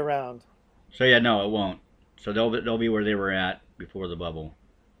the other way around. So yeah, no, it won't. So they'll be where they were at before the bubble.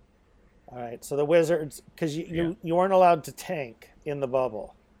 All right. So the Wizards, because you weren't allowed to tank in the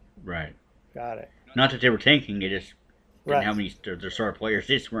bubble. Right. Got it. Not that they were tanking. They just didn't Right. have any. Their star players.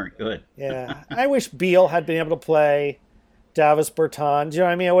 They just weren't good. Yeah. I wish Beal had been able to play. Davis Bertans. You know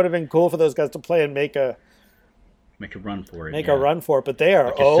what I mean? It would have been cool for those guys to play and make a run for it. a run for it. But they are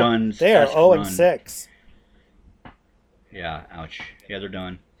Like the Suns' They are esque 0-6. Yeah. Ouch. Yeah, they're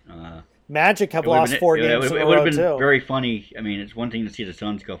done. Magic have lost 4 games in a It would row have been too. very funny. I mean, it's one thing to see the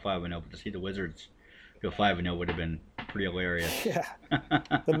Suns go 5-0, but to see the Wizards go 5-0 would have been pretty hilarious. Yeah.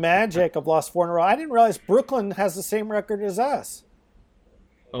 The Magic have lost 4 in a row. I didn't realize Brooklyn has the same record as us.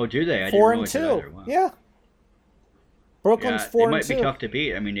 Oh, do they? I 4 didn't and realize 2. that either. Wow. Yeah. Brooklyn's Yeah, 4 they and 2. might be tough to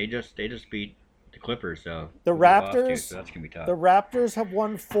beat. I mean, they just beat the Clippers, so The they'll go off too, Raptors. so that's gonna be tough. The Raptors have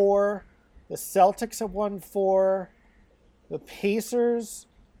won 4. The Celtics have won 4. The Pacers,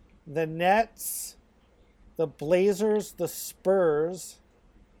 the Nets, the Blazers, the Spurs,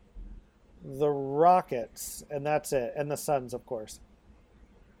 the Rockets, and that's it. And the Suns, of course.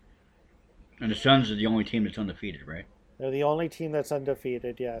 And the Suns are the only team that's undefeated, right? They're the only team that's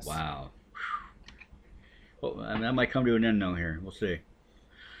undefeated, yes. Wow. Well, I mean, that might come to an end now here. We'll see.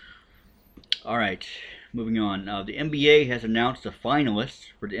 All right, moving on. The NBA has announced the finalists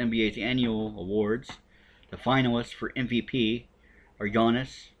for the NBA's annual awards. The finalists for MVP are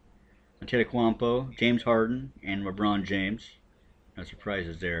Giannis Antetokounmpo, James Harden, and LeBron James. No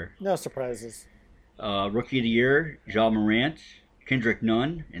surprises there. No surprises. Rookie of the Year, Ja Morant, Kendrick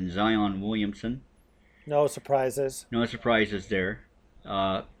Nunn, and Zion Williamson. No surprises. No surprises there.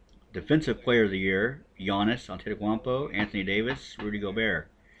 Defensive Player of the Year, Giannis Antetokounmpo, Anthony Davis, Rudy Gobert.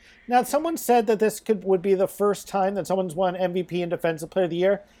 Now, someone said that this would be the first time that someone's won MVP and Defensive Player of the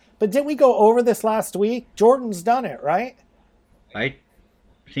Year. But didn't we go over this last week? Jordan's done it, right? I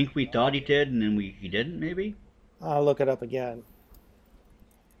think we thought he did, and then he didn't, maybe? I'll look it up again.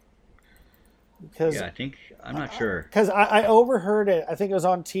 Yeah, I'm not sure. Because I overheard it. I think it was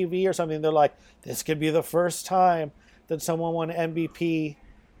on TV or something. They're like, this could be the first time that someone won MVP.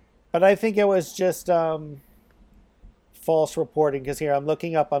 But I think it was just false reporting. Because here, I'm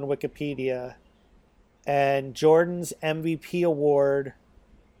looking up on Wikipedia. And Jordan's MVP award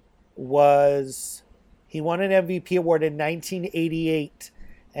was... He won an MVP award in 1988.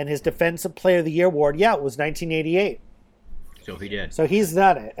 And his Defensive Player of the Year award, it was 1988. So he did. So he's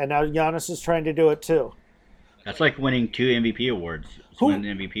done it, and now Giannis is trying to do it too. That's like winning 2 MVP awards.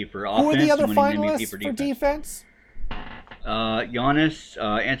 Winning MVP for offense. Who are the other and finalists MVP for defense? Giannis,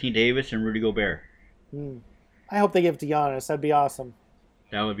 Anthony Davis, and Rudy Gobert. I hope they give it to Giannis. That'd be awesome.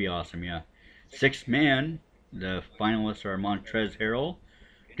 That would be awesome, yeah. Sixth man, the finalists are Montrezl Harrell,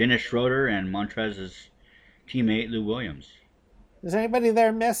 Dennis Schroeder, and Montrezl's teammate Lou Williams. Is anybody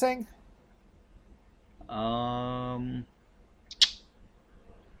there missing? I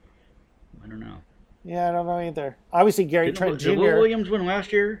don't know. Yeah, I don't know either. Obviously, Gary Trent Jr. Did Lou Williams win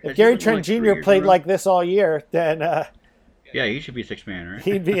last year? If Gary Trent Jr. played like this all year, then yeah, he should be sixth man, right?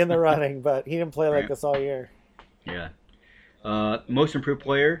 He'd be in the running, but he didn't play like this all year. Yeah. Most improved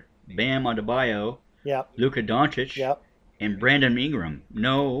player, Bam Adebayo. Yep. Luka Doncic. Yep. And Brandon Ingram.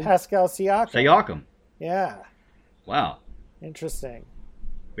 No. Pascal Siakam. Yeah. Wow. Interesting.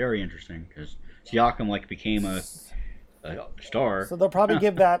 Very interesting, because Siakam became a star. So they'll probably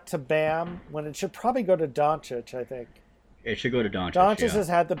give that to Bam when it should probably go to Doncic, I think. It should go to Doncic. Doncic has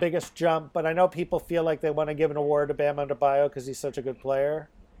had the biggest jump, but I know people feel like they want to give an award to Bam Adebayo because he's such a good player.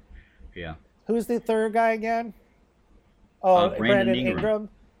 Yeah. Who's the third guy again? Oh, Brandon Ingram.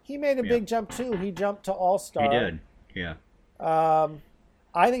 He made a big jump too. He jumped to All-Star. He did. Yeah.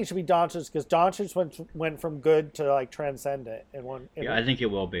 I think it should be Doncic because Doncic went from good to transcendent in one. I think it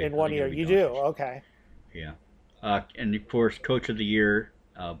will be in 1 year. You do, okay. Yeah, and of course, Coach of the Year,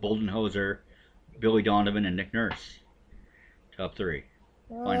 Boldenhoser, Billy Donovan, and Nick Nurse. Top 3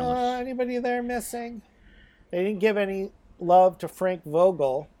 finalists. Anybody there missing? They didn't give any love to Frank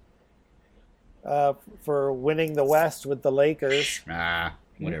Vogel for winning the West with the Lakers.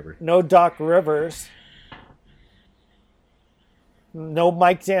 Whatever. No Doc Rivers. No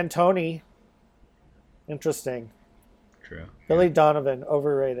Mike D'Antoni. Interesting. True. Billy Donovan,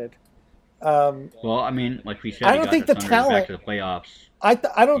 overrated. Well, I mean, like we said, I don't think the talent back to the playoffs. I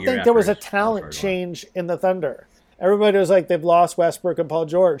don't think there was a talent change in the Thunder. Everybody was like they've lost Westbrook and Paul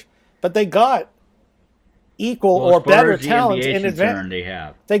George, but they got equal or better talent in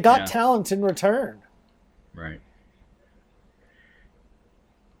advance. They got talent in return. Right.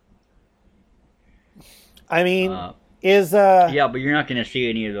 I mean, but you're not going to see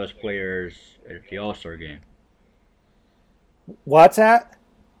any of those players at the All-Star game. What's that?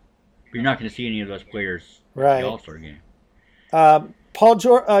 You're not going to see any of those players at the All-Star game.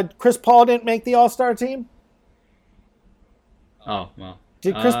 Chris Paul didn't make the All-Star team? Oh, well.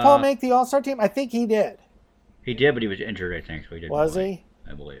 Did Chris Paul make the All-Star team? I think he did. He did, but he was injured, I think, so he didn't play.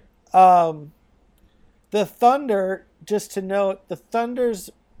 I believe. The Thunder, just to note, the Thunder's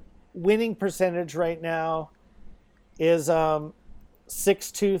winning percentage right now is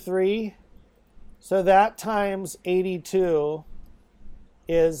 623. So that times 82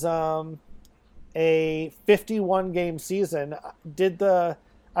 is a 51 game season.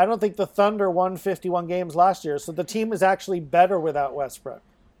 I don't think the Thunder won 51 games last year, so the team is actually better without Westbrook.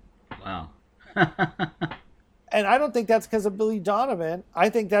 Wow. And I don't think that's because of Billy Donovan. I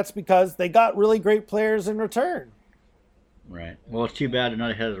think that's because they got really great players in return. Right. Well, it's too bad they're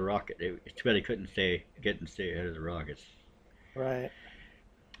not ahead of the Rockets. It's too bad they couldn't stay ahead of the Rockets. Right.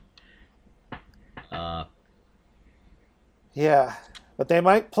 Yeah, but they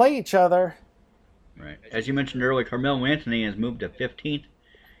might play each other. Right. As you mentioned earlier, Carmelo Anthony has moved to 15th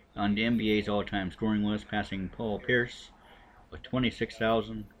on the NBA's all-time scoring list, passing Paul Pierce with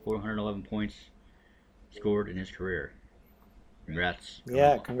 26,411 points scored in his career. Congrats, Carmelo.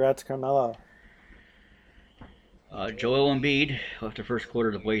 Yeah, congrats, Carmelo. Joel Embiid left the first quarter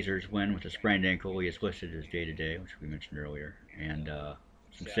of the Blazers win with a sprained ankle. He is listed as day-to-day, which we mentioned earlier. And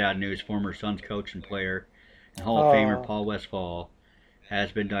some sad news, former Suns coach and player and Hall of Famer Paul Westphal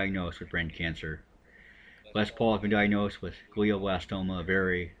has been diagnosed with brain cancer. Westphal has been diagnosed with glioblastoma, a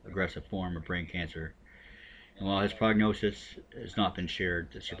very aggressive form of brain cancer. And while his prognosis has not been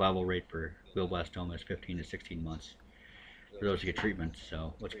shared, the survival rate for glioblastoma is 15 to 16 months. for those who get treatment.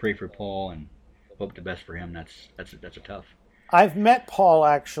 So let's pray for Paul and hope the best for him. That's a tough I've met Paul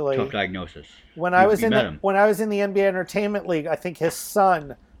actually. diagnosis. When I was You in met the him. when I was in the NBA Entertainment League, I think his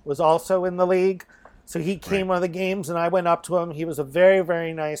son was also in the league. So he came one of the games and I went up to him. He was a very,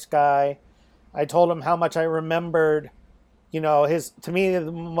 very nice guy. I told him how much I remembered, to me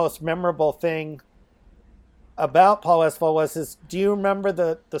the most memorable thing about Paul Westphal was do you remember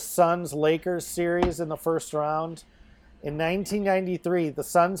the Suns Lakers series in the first round? In 1993, the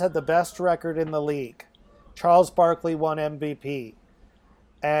Suns had the best record in the league. Charles Barkley won MVP.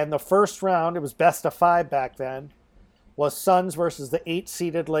 And the first round, it was best of 5 back then, was Suns versus the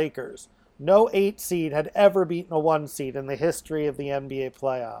 8-seeded Lakers. No 8 seed had ever beaten a 1 seed in the history of the NBA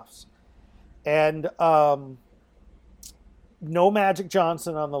playoffs. And no Magic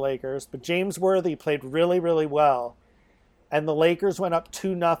Johnson on the Lakers, but James Worthy played really, really well. And the Lakers went up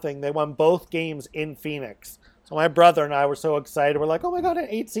 2-0. They won both games in Phoenix. So my brother and I were so excited. We're like, oh my God, an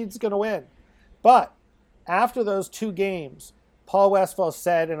 8 seed's going to win. But after those 2 games, Paul Westphal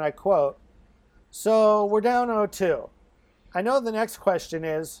said, and I quote, "So we're down 0-2. I know the next question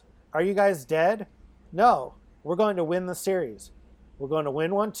is, are you guys dead? No, we're going to win the series. We're going to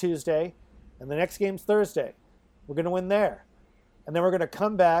win one Tuesday, and the next game's Thursday. We're going to win there. And then we're going to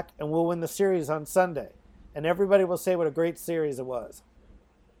come back, and we'll win the series on Sunday. And everybody will say what a great series it was."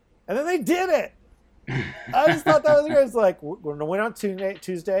 And then they did it. I just thought that was great. It's like, we're going to win on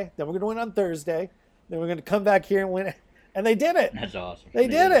Tuesday, then we're going to win on Thursday, then we're going to come back here and win it. And they did it. That's awesome. They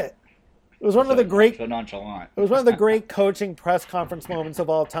did it. It was one of the great. So nonchalant. It was one of the great coaching press conference moments of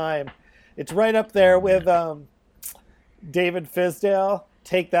all time. It's right up there with David Fizdale.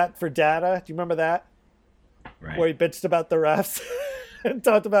 Take that for data. Do you remember that? Right. Where he bitched about the refs and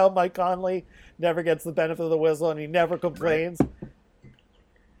talked about Mike Conley never gets the benefit of the whistle and he never complains. Right.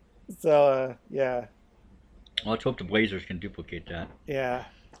 So yeah. Well, let's hope the Blazers can duplicate that. Yeah.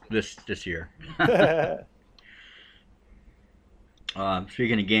 This year.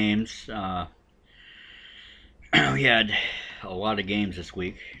 Speaking of games, we had a lot of games this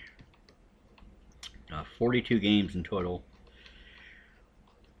week. 42 games in total.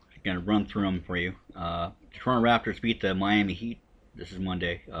 I'm going to run through them for you. Toronto Raptors beat the Miami Heat. This is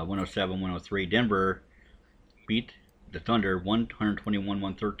Monday, 107-103. Denver beat the Thunder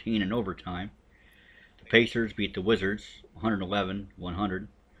 121-113 in overtime. The Pacers beat the Wizards 111-100.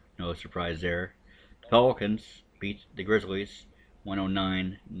 No surprise there. Pelicans beat the Grizzlies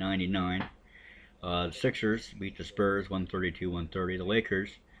 109-99. The Sixers beat the Spurs 132-130. The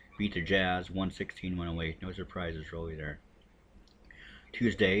Lakers beat the Jazz 116-108. No surprises really there.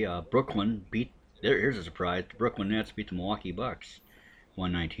 Tuesday, Brooklyn beat. Here's a surprise. The Brooklyn Nets beat the Milwaukee Bucks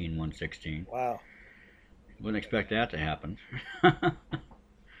 119-116. Wow. Wouldn't expect that to happen.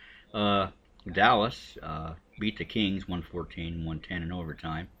 Dallas beat the Kings 114-110 in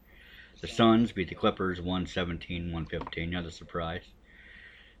overtime. The Suns beat the Clippers 117-115. Another surprise.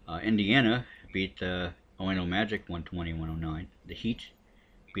 Indiana beat the Orlando Magic 120-109. The Heat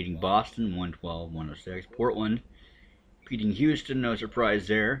beating Boston 112-106. Portland beating Houston, no surprise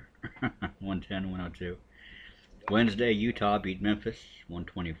there, 110-102. Wednesday, Utah beat Memphis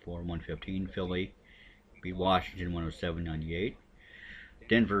 124-115. Philly beat Washington 107-98.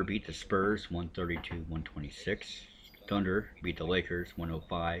 Denver beat the Spurs 132-126. Thunder beat the Lakers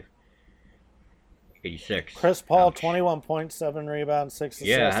 105-86. Chris Paul, Ouch. 21 points, 7 rebounds, 6 assists.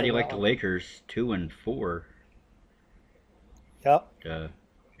 Yeah, how do you like the Lakers 2-4? Yep.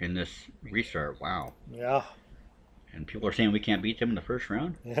 In this restart? Wow. Yeah. And people are saying we can't beat them in the first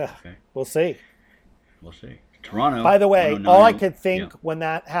round? Yeah. Okay. We'll see. We'll see. Toronto. By the way, 109. all I could think Yeah. when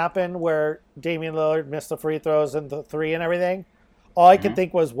that happened, where Damian Lillard missed the free throws and the 3 and everything, all I could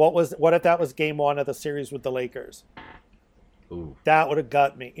think was, what if that was game 1 of the series with the Lakers? Ooh. That would have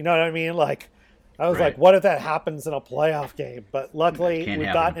got me. You know what I mean? Like, I was Right. like, what if that happens in a playoff game? But luckily, Can't we've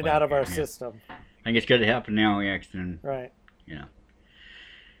happen gotten in it a out of playoff our game, yeah. system. I think it's going to happen now, yeah, 'cause then, Right. you know.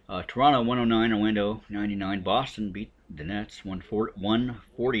 Toronto 109, Orlando 99. Boston beat the Nets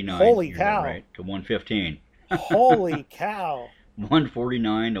 149. Holy you're cow. Right, to 115. Holy cow.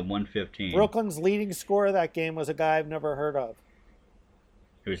 149 to 115. Brooklyn's leading scorer of that game was a guy I've never heard of.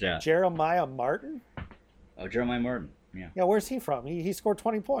 Who's that? Jeremiah Martin? Oh, Jeremiah Martin. Yeah. Yeah, where's he from? He scored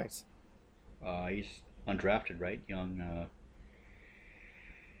 20 points. He's undrafted, right? Young.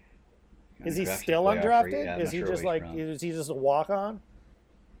 Is he undrafted still player. undrafted? Yeah, I'm is not he sure just where like, he's from. is he just a walk-on?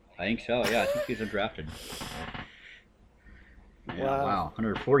 I think so. Yeah, I think he's undrafted. Yeah, Wow. wow.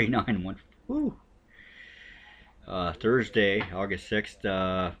 149. Woo. Thursday, August 6th,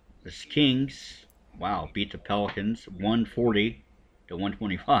 the Kings, beat the Pelicans 140 to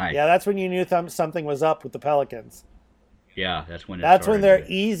 125. Yeah, that's when you knew something was up with the Pelicans. Yeah, that's when it That's when their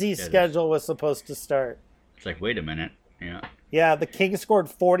started. easy schedule was supposed to start. It's like, wait a minute. Yeah. Yeah, the Kings scored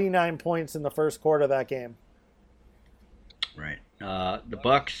 49 points in the first quarter of that game. Right. The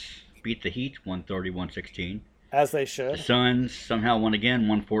Bucks beat the Heat 130-116. As they The should. Suns somehow won again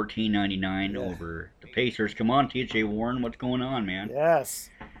 114-99 Yeah. over the Pacers. Come on, TJ Warren, what's going on, man? Yes.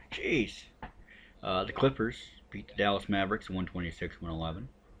 Jeez. The Clippers beat the Dallas Mavericks 126-111.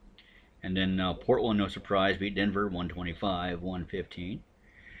 And then Portland, no surprise, beat Denver 125-115.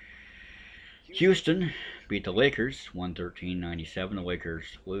 Houston beat the Lakers 113-97. The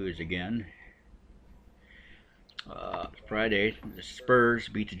Lakers lose again. Friday, the Spurs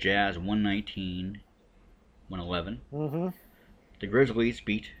beat the Jazz 119-111. Mm-hmm. The Grizzlies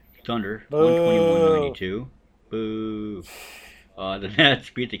beat Thunder Boo. 121-92. Boo. The Nets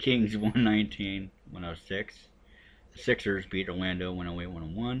beat the Kings 119-106. The Sixers beat Orlando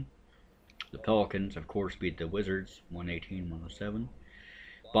 108-101. The Pelicans, of course, beat the Wizards 118-107.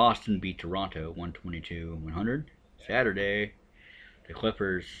 Boston beat Toronto 122-100. Saturday, the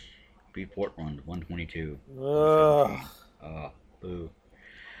Clippers beat Portland 122. Boo.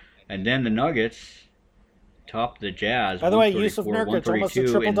 And then the Nuggets topped the Jazz. By the way, Yusuf Nurkic almost a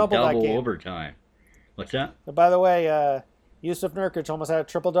triple-double that game. Overtime. What's that? By the way, Yusuf Nurkic almost had a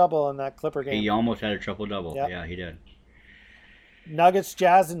triple-double in that Clipper game. He almost had a triple-double. Yep. Yeah, he did. Nuggets,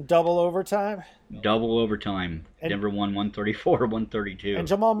 Jazz in double overtime. Double overtime. Denver won 134-132. And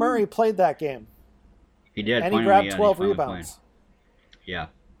Jamal Murray played that game. He did. And finally, he grabbed yeah, 12 he finally rebounds. played. Yeah.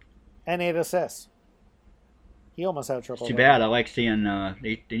 And 8 assists. He almost had a triple. It's too bad. I like seeing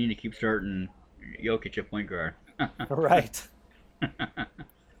they need to keep starting Jokic at point guard. Right.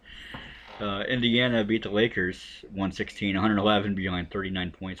 Indiana beat the Lakers 116-111 behind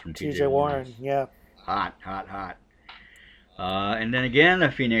 39 points from TJ Warren. Yeah. Hot. And then again,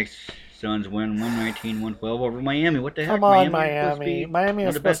 the Phoenix Suns win 119-112 over Miami. What the heck? Come on, Miami. Miami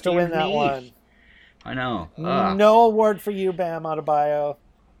is supposed to win that one. I know. No award for you, Bam Adebayo.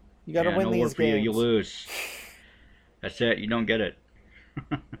 You got to win no these award for games. You lose. That's it. You don't get it.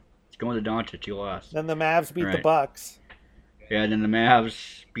 It's going to Doncic. You lost. Then the Mavs beat the Bucks. Yeah, and then the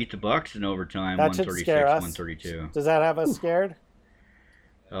Mavs beat the Bucks in overtime, That should scare us. 136-132. Does that have us scared?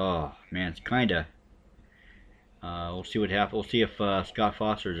 Oh man, it's kinda. We'll see what happens. We'll see if Scott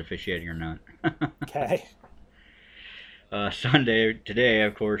Foster is officiating or not. Okay. Today,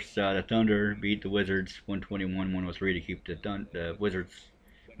 of course, the Thunder beat the Wizards 121-103 to keep the Wizards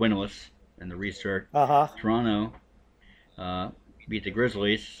winless in the restart. Toronto beat the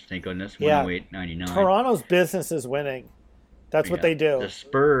Grizzlies, thank goodness, 108-99. Toronto's business is winning. That's what they do. The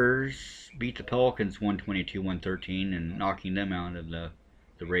Spurs beat the Pelicans 122-113 and knocking them out of the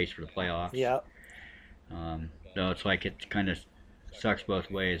race for the playoffs. Yeah. So it's like it kind of sucks both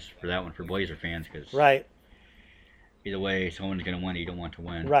ways for that one for Blazer fans because either way, someone's going to win. You don't want to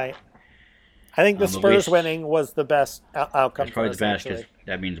win. Right. I think the Spurs winning was the best outcome. That's probably the best because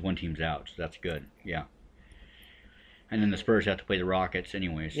that means one team's out, so that's good. Yeah. And then the Spurs have to play the Rockets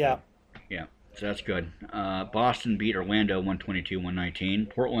anyway. So, yeah. Yeah. So that's good. Boston beat Orlando 122-119.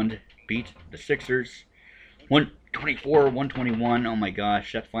 Portland beat the Sixers 124-121. Oh my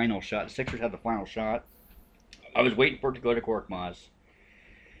gosh, that final shot. The Sixers had the final shot. I was waiting for it to go to Korkmaz.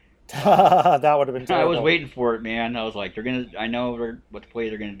 That would have been terrible. I was waiting for it, man. I was like, I know what the play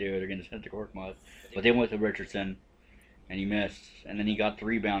they're gonna do. They're gonna send it to Korkmaz, but they went to Richardson, and he missed. And then he got the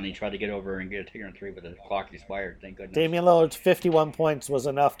rebound. And he tried to get over and get a taker on three, but the clock expired. Thank goodness. Damian Lillard's 51 points was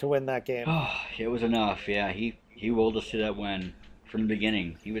enough to win that game. Oh, it was enough. Yeah, he rolled us to that win from the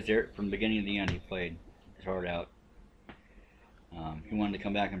beginning. He was there from the beginning to the end. He played his heart out. He wanted to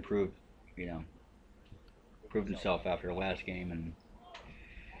come back and prove himself after the last game, and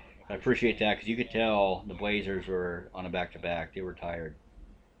I appreciate that because you could tell the Blazers were on a back-to-back. They were tired.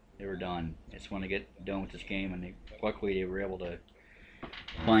 They were done. They just want to get done with this game, and luckily they were able to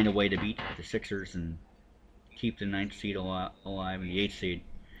find a way to beat the Sixers and keep the 9th seed alive, and the 8th seed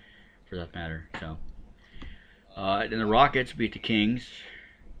for that matter. So, then the Rockets beat the Kings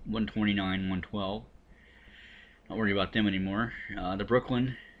 129-112. Not worried about them anymore. The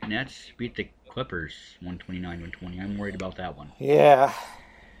Brooklyn Nets beat the Clippers 129-120. I'm worried about that one. Yeah.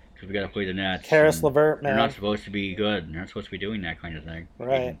 Because we got to play the Nets. Karis LeVert, man. They're not supposed to be good. They're not supposed to be doing that kind of thing.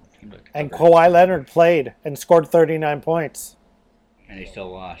 Right. And Kawhi Leonard played and scored 39 points. And they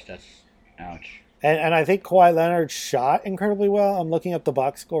still lost. That's ouch. And I think Kawhi Leonard shot incredibly well. I'm looking at the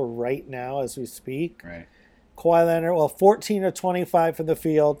box score right now as we speak. Right. Kawhi Leonard, 14 of 25 from the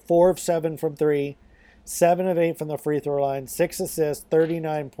field, 4 of 7 from 3, 7 of 8 from the free throw line, 6 assists,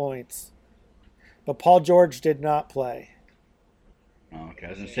 39 points. But Paul George did not play. Okay, I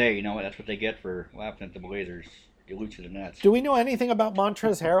was going to say, you know what? That's what they get for laughing at the Blazers. you lose to the Nets. Do we know anything about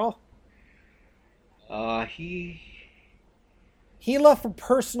Montrezl Harrell? He left for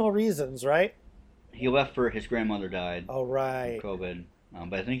personal reasons, right? He left for his grandmother died. Oh, right. From COVID.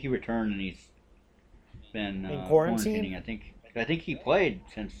 But I think he returned and he's been in quarantine. quarantining. I think he played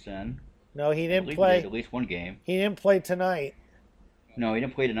since then. No, he didn't play. He did at least one game. He didn't play tonight. No, he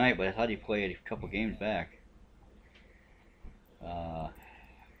didn't play tonight, but I thought he played a couple games back.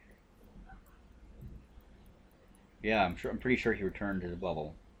 Yeah, I'm pretty sure he returned to the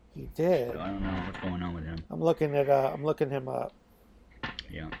bubble. He did. So I don't know what's going on with him. I'm looking him up.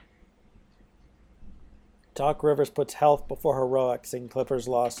 Yeah. Doc Rivers puts health before heroics in Clippers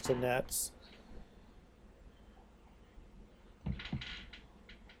loss to Nets.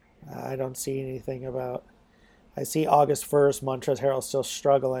 I don't see anything about. I see August 1st, Montrezl Harrell still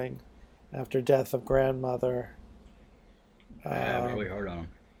struggling after death of grandmother. Yeah, it was really hard on him.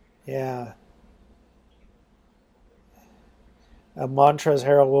 Yeah. Montrezl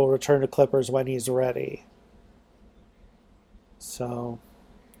Harrell will return to Clippers when he's ready. So,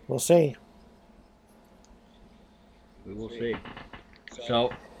 we'll see. We will see.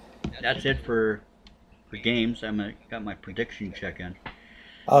 So, that's it for games. Got my prediction check-in.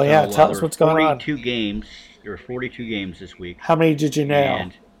 Oh, yeah. Tell us what's going on. There were 42 games this week. How many did you nail?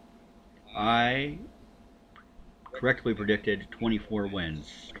 And I correctly predicted 24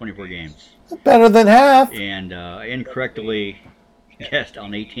 wins, 24 games. Better than half. And incorrectly guessed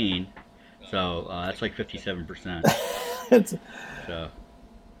on 18. So that's like 57%. So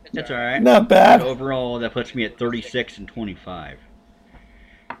that's all right. Not bad. But overall, that puts me at 36 and 25,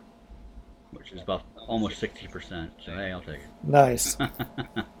 which is about almost 60%. So hey, I'll take it. Nice.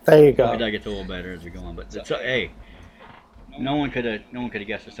 There you go. I think it's a little better as we go on, but it's, hey, no one could have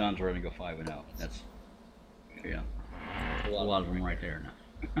guessed the Suns were going to go 5-0. That's a lot of them right there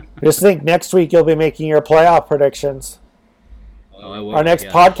now. Just think, next week you'll be making your playoff predictions. Oh, I will. Our next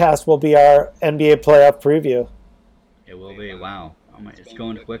podcast will be our NBA playoff preview. It will be. Wow, it's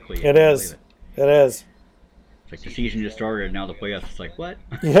going quickly. It is. It is. It's like the season just started, and now the playoffs. It's like what?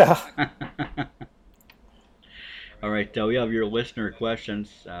 Yeah. All right, we have your listener questions.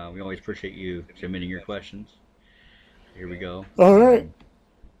 We always appreciate you submitting your questions. Here we go. All right.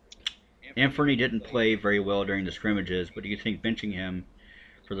 Anthony didn't play very well during the scrimmages, but do you think benching him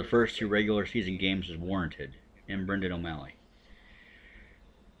for the first 2 regular season games is warranted? And Brendan O'Malley.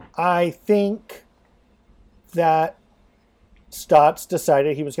 I think that Stotts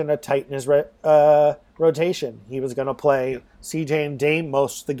decided he was going to tighten his rotation. He was going to play CJ and Dame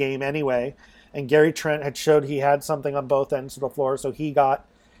most of the game anyway. And Gary Trent had showed he had something on both ends of the floor, so he got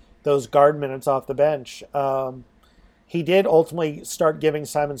those guard minutes off the bench. He did ultimately start giving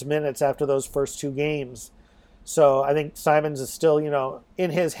Simons minutes after those first 2 games. So I think Simons is still,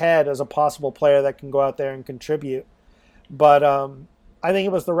 in his head as a possible player that can go out there and contribute. But I think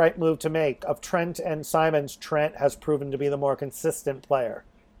it was the right move to make. Of Trent and Simons, Trent has proven to be the more consistent player.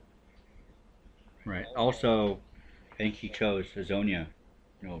 Right. Also, I think he chose Hazonia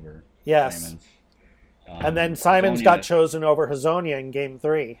over Simons. And then Simons got chosen over Hazonia in Game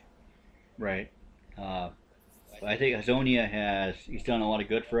 3. Right. I think Hazonia he's done a lot of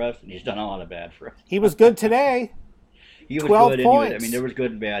good for us, and he's done a lot of bad for us. He was good today. He was 12 good. points. There was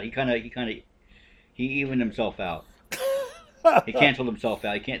good and bad. He evened himself out. He canceled himself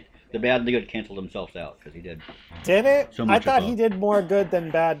out. The bad and the good canceled themselves out because he did. Did it? So I thought he did more good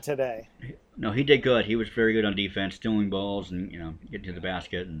than bad today. No, he did good. He was very good on defense, stealing balls and getting to the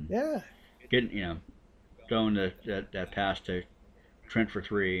basket and getting throwing that pass to Trent for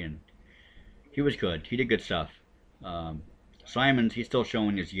 3, and he was good. He did good stuff. Simons, he's still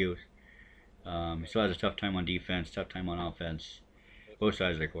showing his youth. He still has a tough time on defense, tough time on offense, both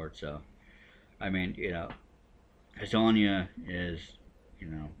sides of the court. So, I mean, Hazonia is,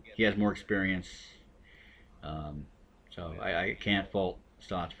 he has more experience. So I can't fault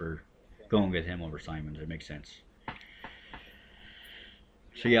Stotts for going with him over Simons. It makes sense.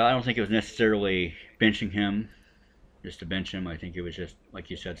 So yeah, I don't think it was necessarily benching him just to bench him. I think it was just, like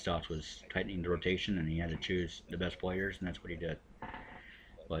you said, Stotts was tightening the rotation and he had to choose the best players, and that's what he did.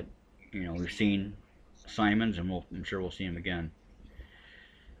 But, we've seen Simons, and I'm sure we'll see him again.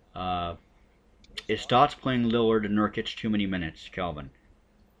 Is Stotts playing Lillard and Nurkic too many minutes, Calvin?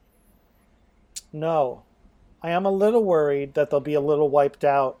 No. I am a little worried that they'll be a little wiped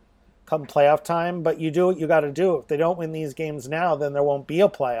out come playoff time, but you do what you got to do. If they don't win these games now, then there won't be a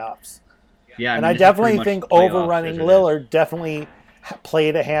playoffs. Yeah, I definitely think overrunning Lillard definitely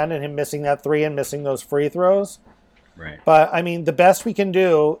played a hand in him missing that 3 and missing those free throws. Right. But, the best we can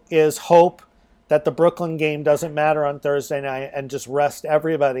do is hope that the Brooklyn game doesn't matter on Thursday night and just rest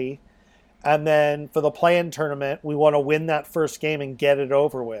everybody And then for the play-in tournament, we want to win that first game and get it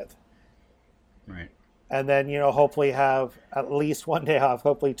over with. Right. And then, hopefully have at least one day off,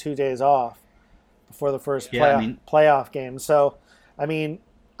 hopefully 2 days off before the first playoff game. So,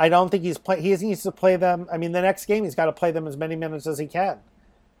 I don't think he needs to play them. The next game he's got to play them as many minutes as he can.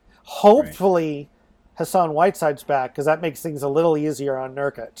 Hopefully, Hassan Whiteside's back because that makes things a little easier on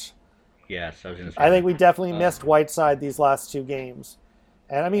Nurkic. Yes, I was going to say. I think we definitely missed Whiteside these last 2 games.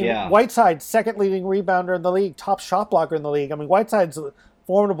 And Whiteside, second leading rebounder in the league, top shot blocker in the league. Whiteside's a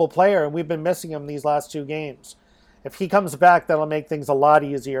formidable player, and we've been missing him these last 2 games. If he comes back, that'll make things a lot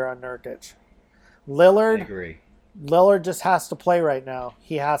easier on Nurkic. I agree. Lillard just has to play right now.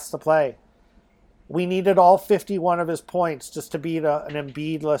 He has to play. We needed all 51 of his points just to beat an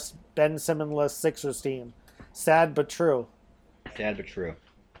Embiid-less, Ben Simmons-less Sixers team. Sad but true. Sad but true.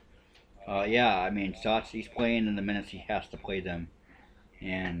 Stotts, he's playing in the minutes he has to play them.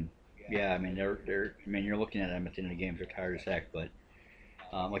 And you're looking at them at the end of the games. They're tired as heck, but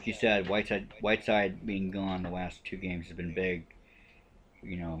like you said, Whiteside being gone the last 2 games has been big.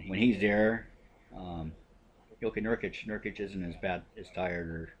 When he's there, you look at Nurkic. Nurkic isn't as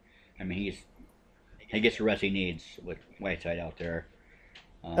tired, he gets the rest he needs with Whiteside out there.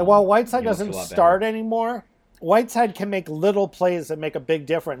 And while Whiteside doesn't start anymore, Whiteside can make little plays that make a big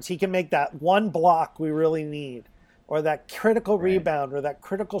difference. He can make that one block we really need, or that critical rebound, or that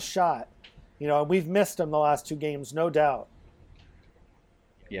critical shot. We've missed him the last 2 games, no doubt.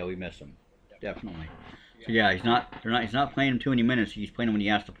 Yeah, we miss him, definitely. So yeah, he's not playing him too many minutes. He's playing him when he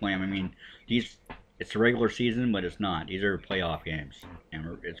has to play him. It's a regular season, but it's not. These are playoff games,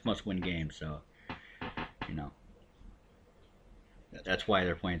 and it's must-win games. So, that's why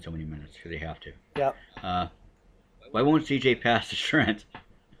they're playing so many minutes, because they have to. Yep. Why won't CJ pass to Trent?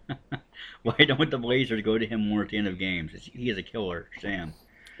 Why don't the Blazers go to him more at the end of games? He is a killer, Sam.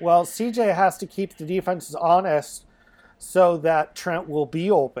 Well, CJ has to keep the defenses honest so that Trent will be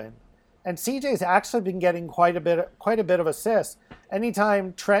open. And CJ's actually been getting quite a bit of assists.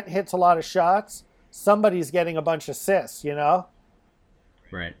 Anytime Trent hits a lot of shots, somebody's getting a bunch of assists,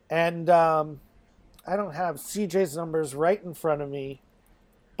 Right. And I don't have CJ's numbers right in front of me,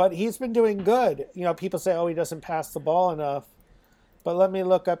 but he's been doing good. People say, he doesn't pass the ball enough. But let me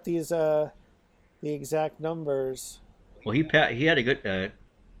look up these the exact numbers. Well, he had a good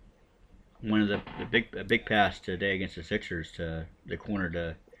one of the big pass today against the Sixers to the corner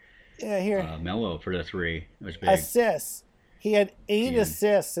to Melo for the 3. It was big. Assists. He had 8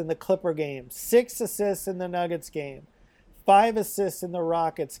 assists in the Clipper game, 6 assists in the Nuggets game, 5 assists in the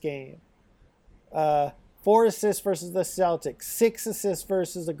Rockets game, 4 assists versus the Celtics, 6 assists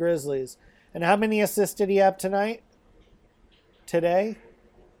versus the Grizzlies. And how many assists did he have today?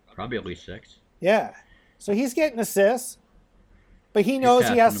 Probably at least 6. Yeah. So he's getting assists, but he knows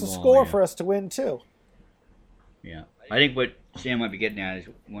he has to score for us to win too. Yeah. I think what Sam might be getting at is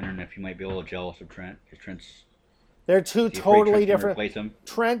wondering if he might be a little jealous of Trent, because they're 2 totally different.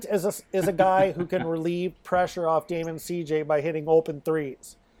 Trent is a guy who can relieve pressure off Damon CJ by hitting open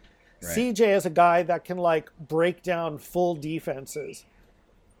threes. Right. CJ is a guy that can break down full defenses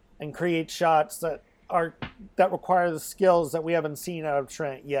and create shots that require the skills that we haven't seen out of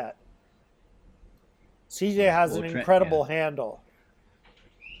Trent yet. CJ has an incredible handle.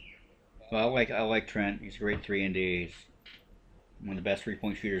 Well, I like Trent. He's a great 3-and-D. He's one of the best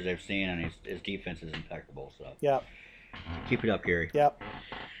 3-point shooters I've seen, and his defense is impeccable. So yep. Keep it up, Gary. Yep. All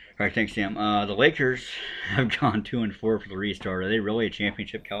right, thanks, Sam. The Lakers have gone 2-4 for the restart. Are they really a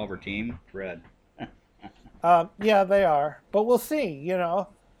championship caliber team, Fred? Yeah, they are, but we'll see.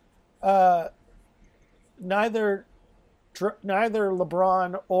 Neither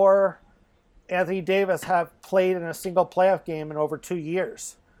LeBron or Anthony Davis have played in a single playoff game in over 2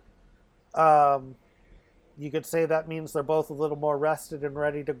 years. You could say that means they're both a little more rested and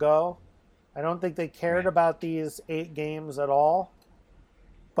ready to go. I don't think they cared about these 8 games at all.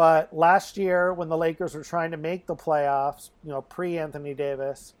 But last year, when the Lakers were trying to make the playoffs, pre-Anthony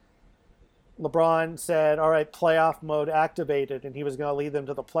Davis, LeBron said, all right, playoff mode activated, and he was going to lead them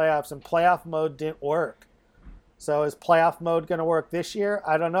to the playoffs, and playoff mode didn't work. So is playoff mode going to work this year?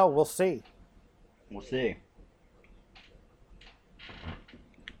 I don't know. We'll see. We'll see.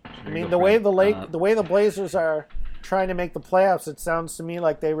 The way the Blazers are trying to make the playoffs, it sounds to me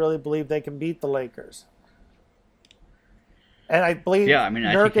like they really believe they can beat the Lakers. And I believe I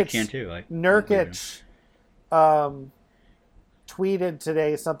think they can too. Nurkic tweeted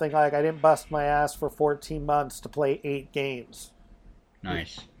today something like, I didn't bust my ass for 14 months to play 8 games.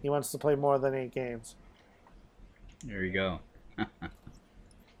 Nice. He wants to play more than 8 games. There you go.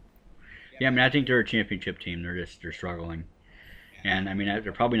 I think they're a championship team. They're struggling. And I mean,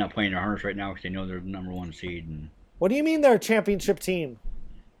 they're probably not playing their hardest right now because they know they're the number 1 seed. And What do you mean they're a championship team?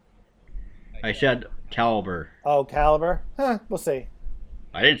 I said caliber. Oh, caliber? Huh, we'll see.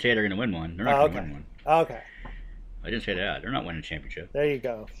 I didn't say they're going to win one. They're not going to win one. Okay. I didn't say that. They're not winning a championship. There you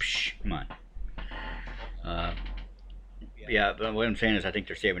go. Psh, come on. Yeah, but what I'm saying is I think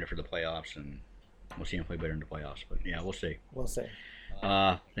they're saving it for the playoffs, and we'll see them play better in the playoffs. But yeah, we'll see. We'll see.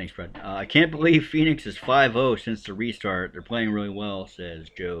 Thanks, Fred. I can't believe Phoenix is 5-0 since the restart. They're playing really well, says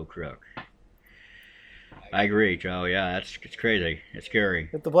Joe Crook. I agree, Joe. Yeah, it's crazy. It's scary.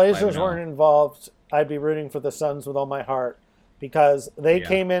 If the Blazers weren't involved, I'd be rooting for the Suns with all my heart because they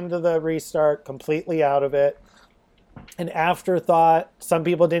came into the restart completely out of it. An afterthought. Some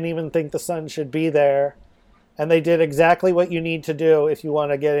people didn't even think the Suns should be there. And they did exactly what you need to do if you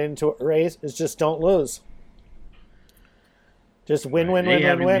want to get into a race, is just don't lose. Just win. They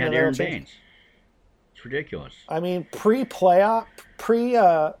haven't even had Aaron Baines. It's ridiculous. I mean, pre-bubble,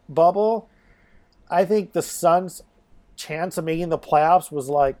 I think the Suns' chance of making the playoffs was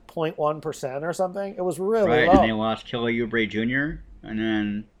like 0.1% or something. It was really low. And they lost Kelly Oubre Jr. and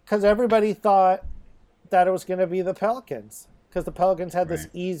then because everybody thought that it was going to be the Pelicans because the Pelicans had this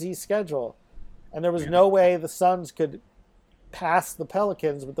easy schedule, and there was no way the Suns could pass the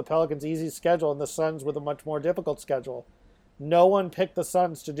Pelicans with the Pelicans' easy schedule and the Suns with a much more difficult schedule. No one picked the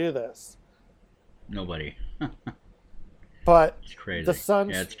Suns to do this. Nobody. But it's crazy. The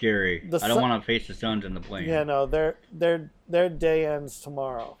Suns. Yeah, it's scary. I don't want to face the Suns in the play. Yeah, no, their day ends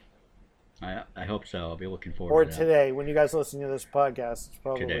tomorrow. I hope so. I'll be looking forward to that. Or today, when you guys listen to this podcast, it's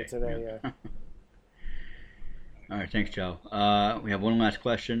probably today. Yeah. All right, thanks, Joe. We have one last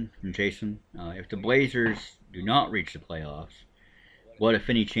question from Jason. If the Blazers do not reach the playoffs, what, if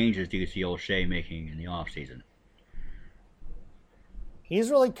any, changes do you see O'Shea making in the offseason? He's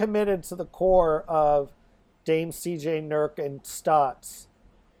really committed to the core of Dame, CJ, Nurk, and Stotts.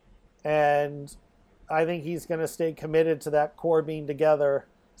 And I think he's going to stay committed to that core being together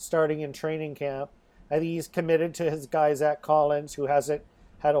starting in training camp. I think he's committed to his guy, Zach Collins, who hasn't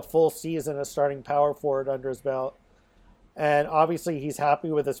had a full season as starting power forward under his belt. And obviously he's happy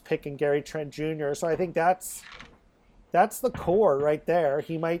with his pick in Gary Trent Jr. So I think that's the core right there.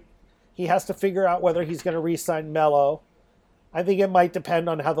 He has to figure out whether he's going to re-sign Melo. I think it might depend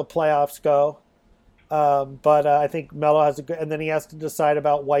on how the playoffs go. But I think Melo has and then he has to decide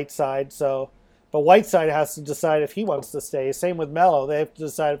about Whiteside. But Whiteside has to decide if he wants to stay. Same with Melo. They have to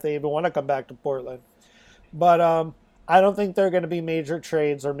decide if they even want to come back to Portland. But I don't think there are going to be major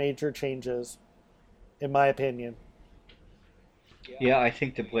trades or major changes, in my opinion. Yeah, I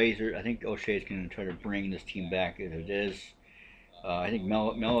think O'Shea is going to try to bring this team back as it is. I think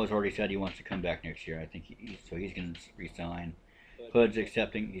Melo has already said he wants to come back next year. I think he's going to resign. Hood's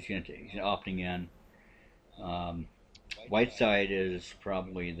accepting. He's opting in. Whiteside is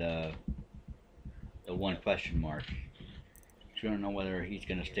probably the one question mark. So I don't know whether he's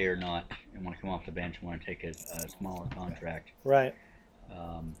going to stay or not and want to come off the bench and want to take a smaller contract. Right.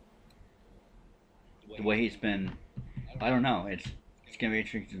 The way he's been, I don't know. It's going to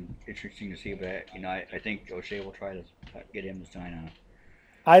be interesting to see. But I think O'Shea will try to get him to sign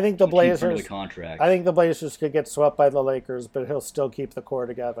I think the Blazers contract. I think the Blazers could get swept by the Lakers, but he'll still keep the core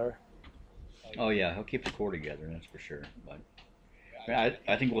together. Oh yeah, he'll keep the core together. That's for sure. But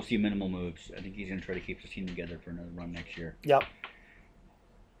I think we'll see minimal moves. I think he's going to try to keep the team together for another run next year. Yep.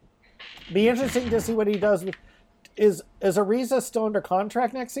 Be interesting to see what he does. Is Ariza still under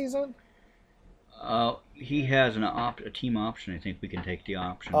contract next season? He has a team option. I think we can take the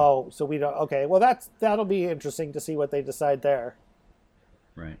option. Oh, so we don't. Okay, well that'll be interesting to see what they decide there.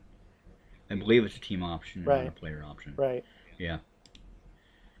 Right. I believe it's a team option, not a player option. Right. Yeah.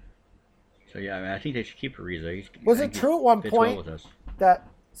 So yeah, I think they should keep Ariza. Was it true at one point that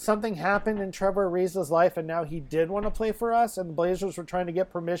something happened in Trevor Ariza's life, and now he did want to play for us, and the Blazers were trying to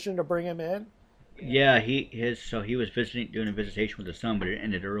get permission to bring him in? Yeah, he was doing a visitation with his son, but it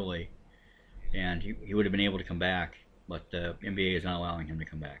ended early, and he would have been able to come back, but the NBA is not allowing him to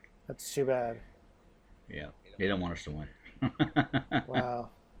come back. That's too bad. Yeah, they don't want us to win. Wow.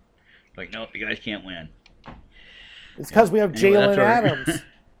 Like, nope, you guys can't win. It's because we have Jalen Adams.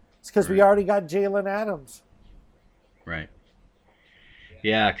 It's because we already got Jalen Adams. Right.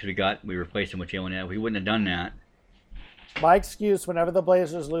 Yeah, because we replaced him with Jalen Adams. We wouldn't have done that. My excuse whenever the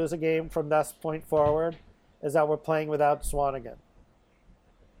Blazers lose a game from this point forward is that we're playing without Swanigan.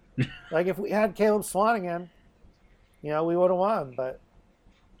 Like, if we had Caleb Swanigan, we would have won, but...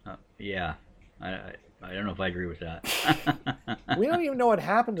 yeah. I don't know if I agree with that. We don't even know what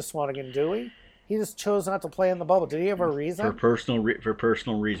happened to Swanigan, do we? He just chose not to play in the bubble. Did he have a reason? For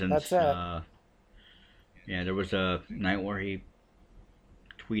personal reasons. That's it. Yeah, there was a night where he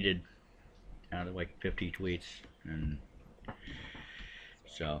tweeted like 50 tweets, and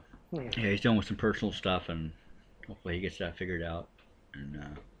so yeah, he's dealing with some personal stuff, and hopefully he gets that figured out.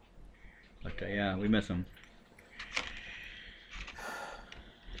 And but yeah, we miss him.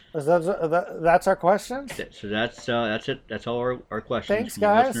 That's our questions. So that's it. That's all our questions. Thanks, from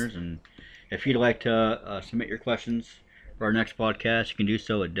guys. Listeners. And if you'd like to submit your questions for our next podcast, you can do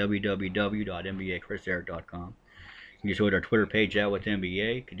so at www.nbachriseric.com. You can do so at our Twitter page,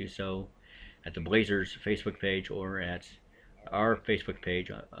 @WithNBA. You can do so at the Blazers Facebook page or at our Facebook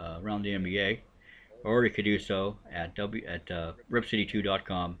page, Around the NBA. Or you could do so at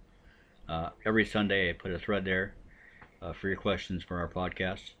ripcity2.com. Every Sunday I put a thread there for your questions for our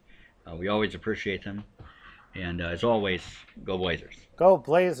podcast. We always appreciate them. And as always, go Blazers. Go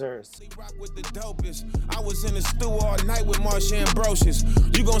Blazers. Rock with the dopest. I was in the stew all night with Marsha Ambrosius.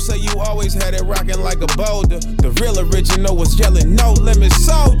 You gon' say you always had it rocking like a boulder. The real original was yelling, no limit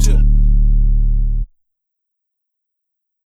soldier.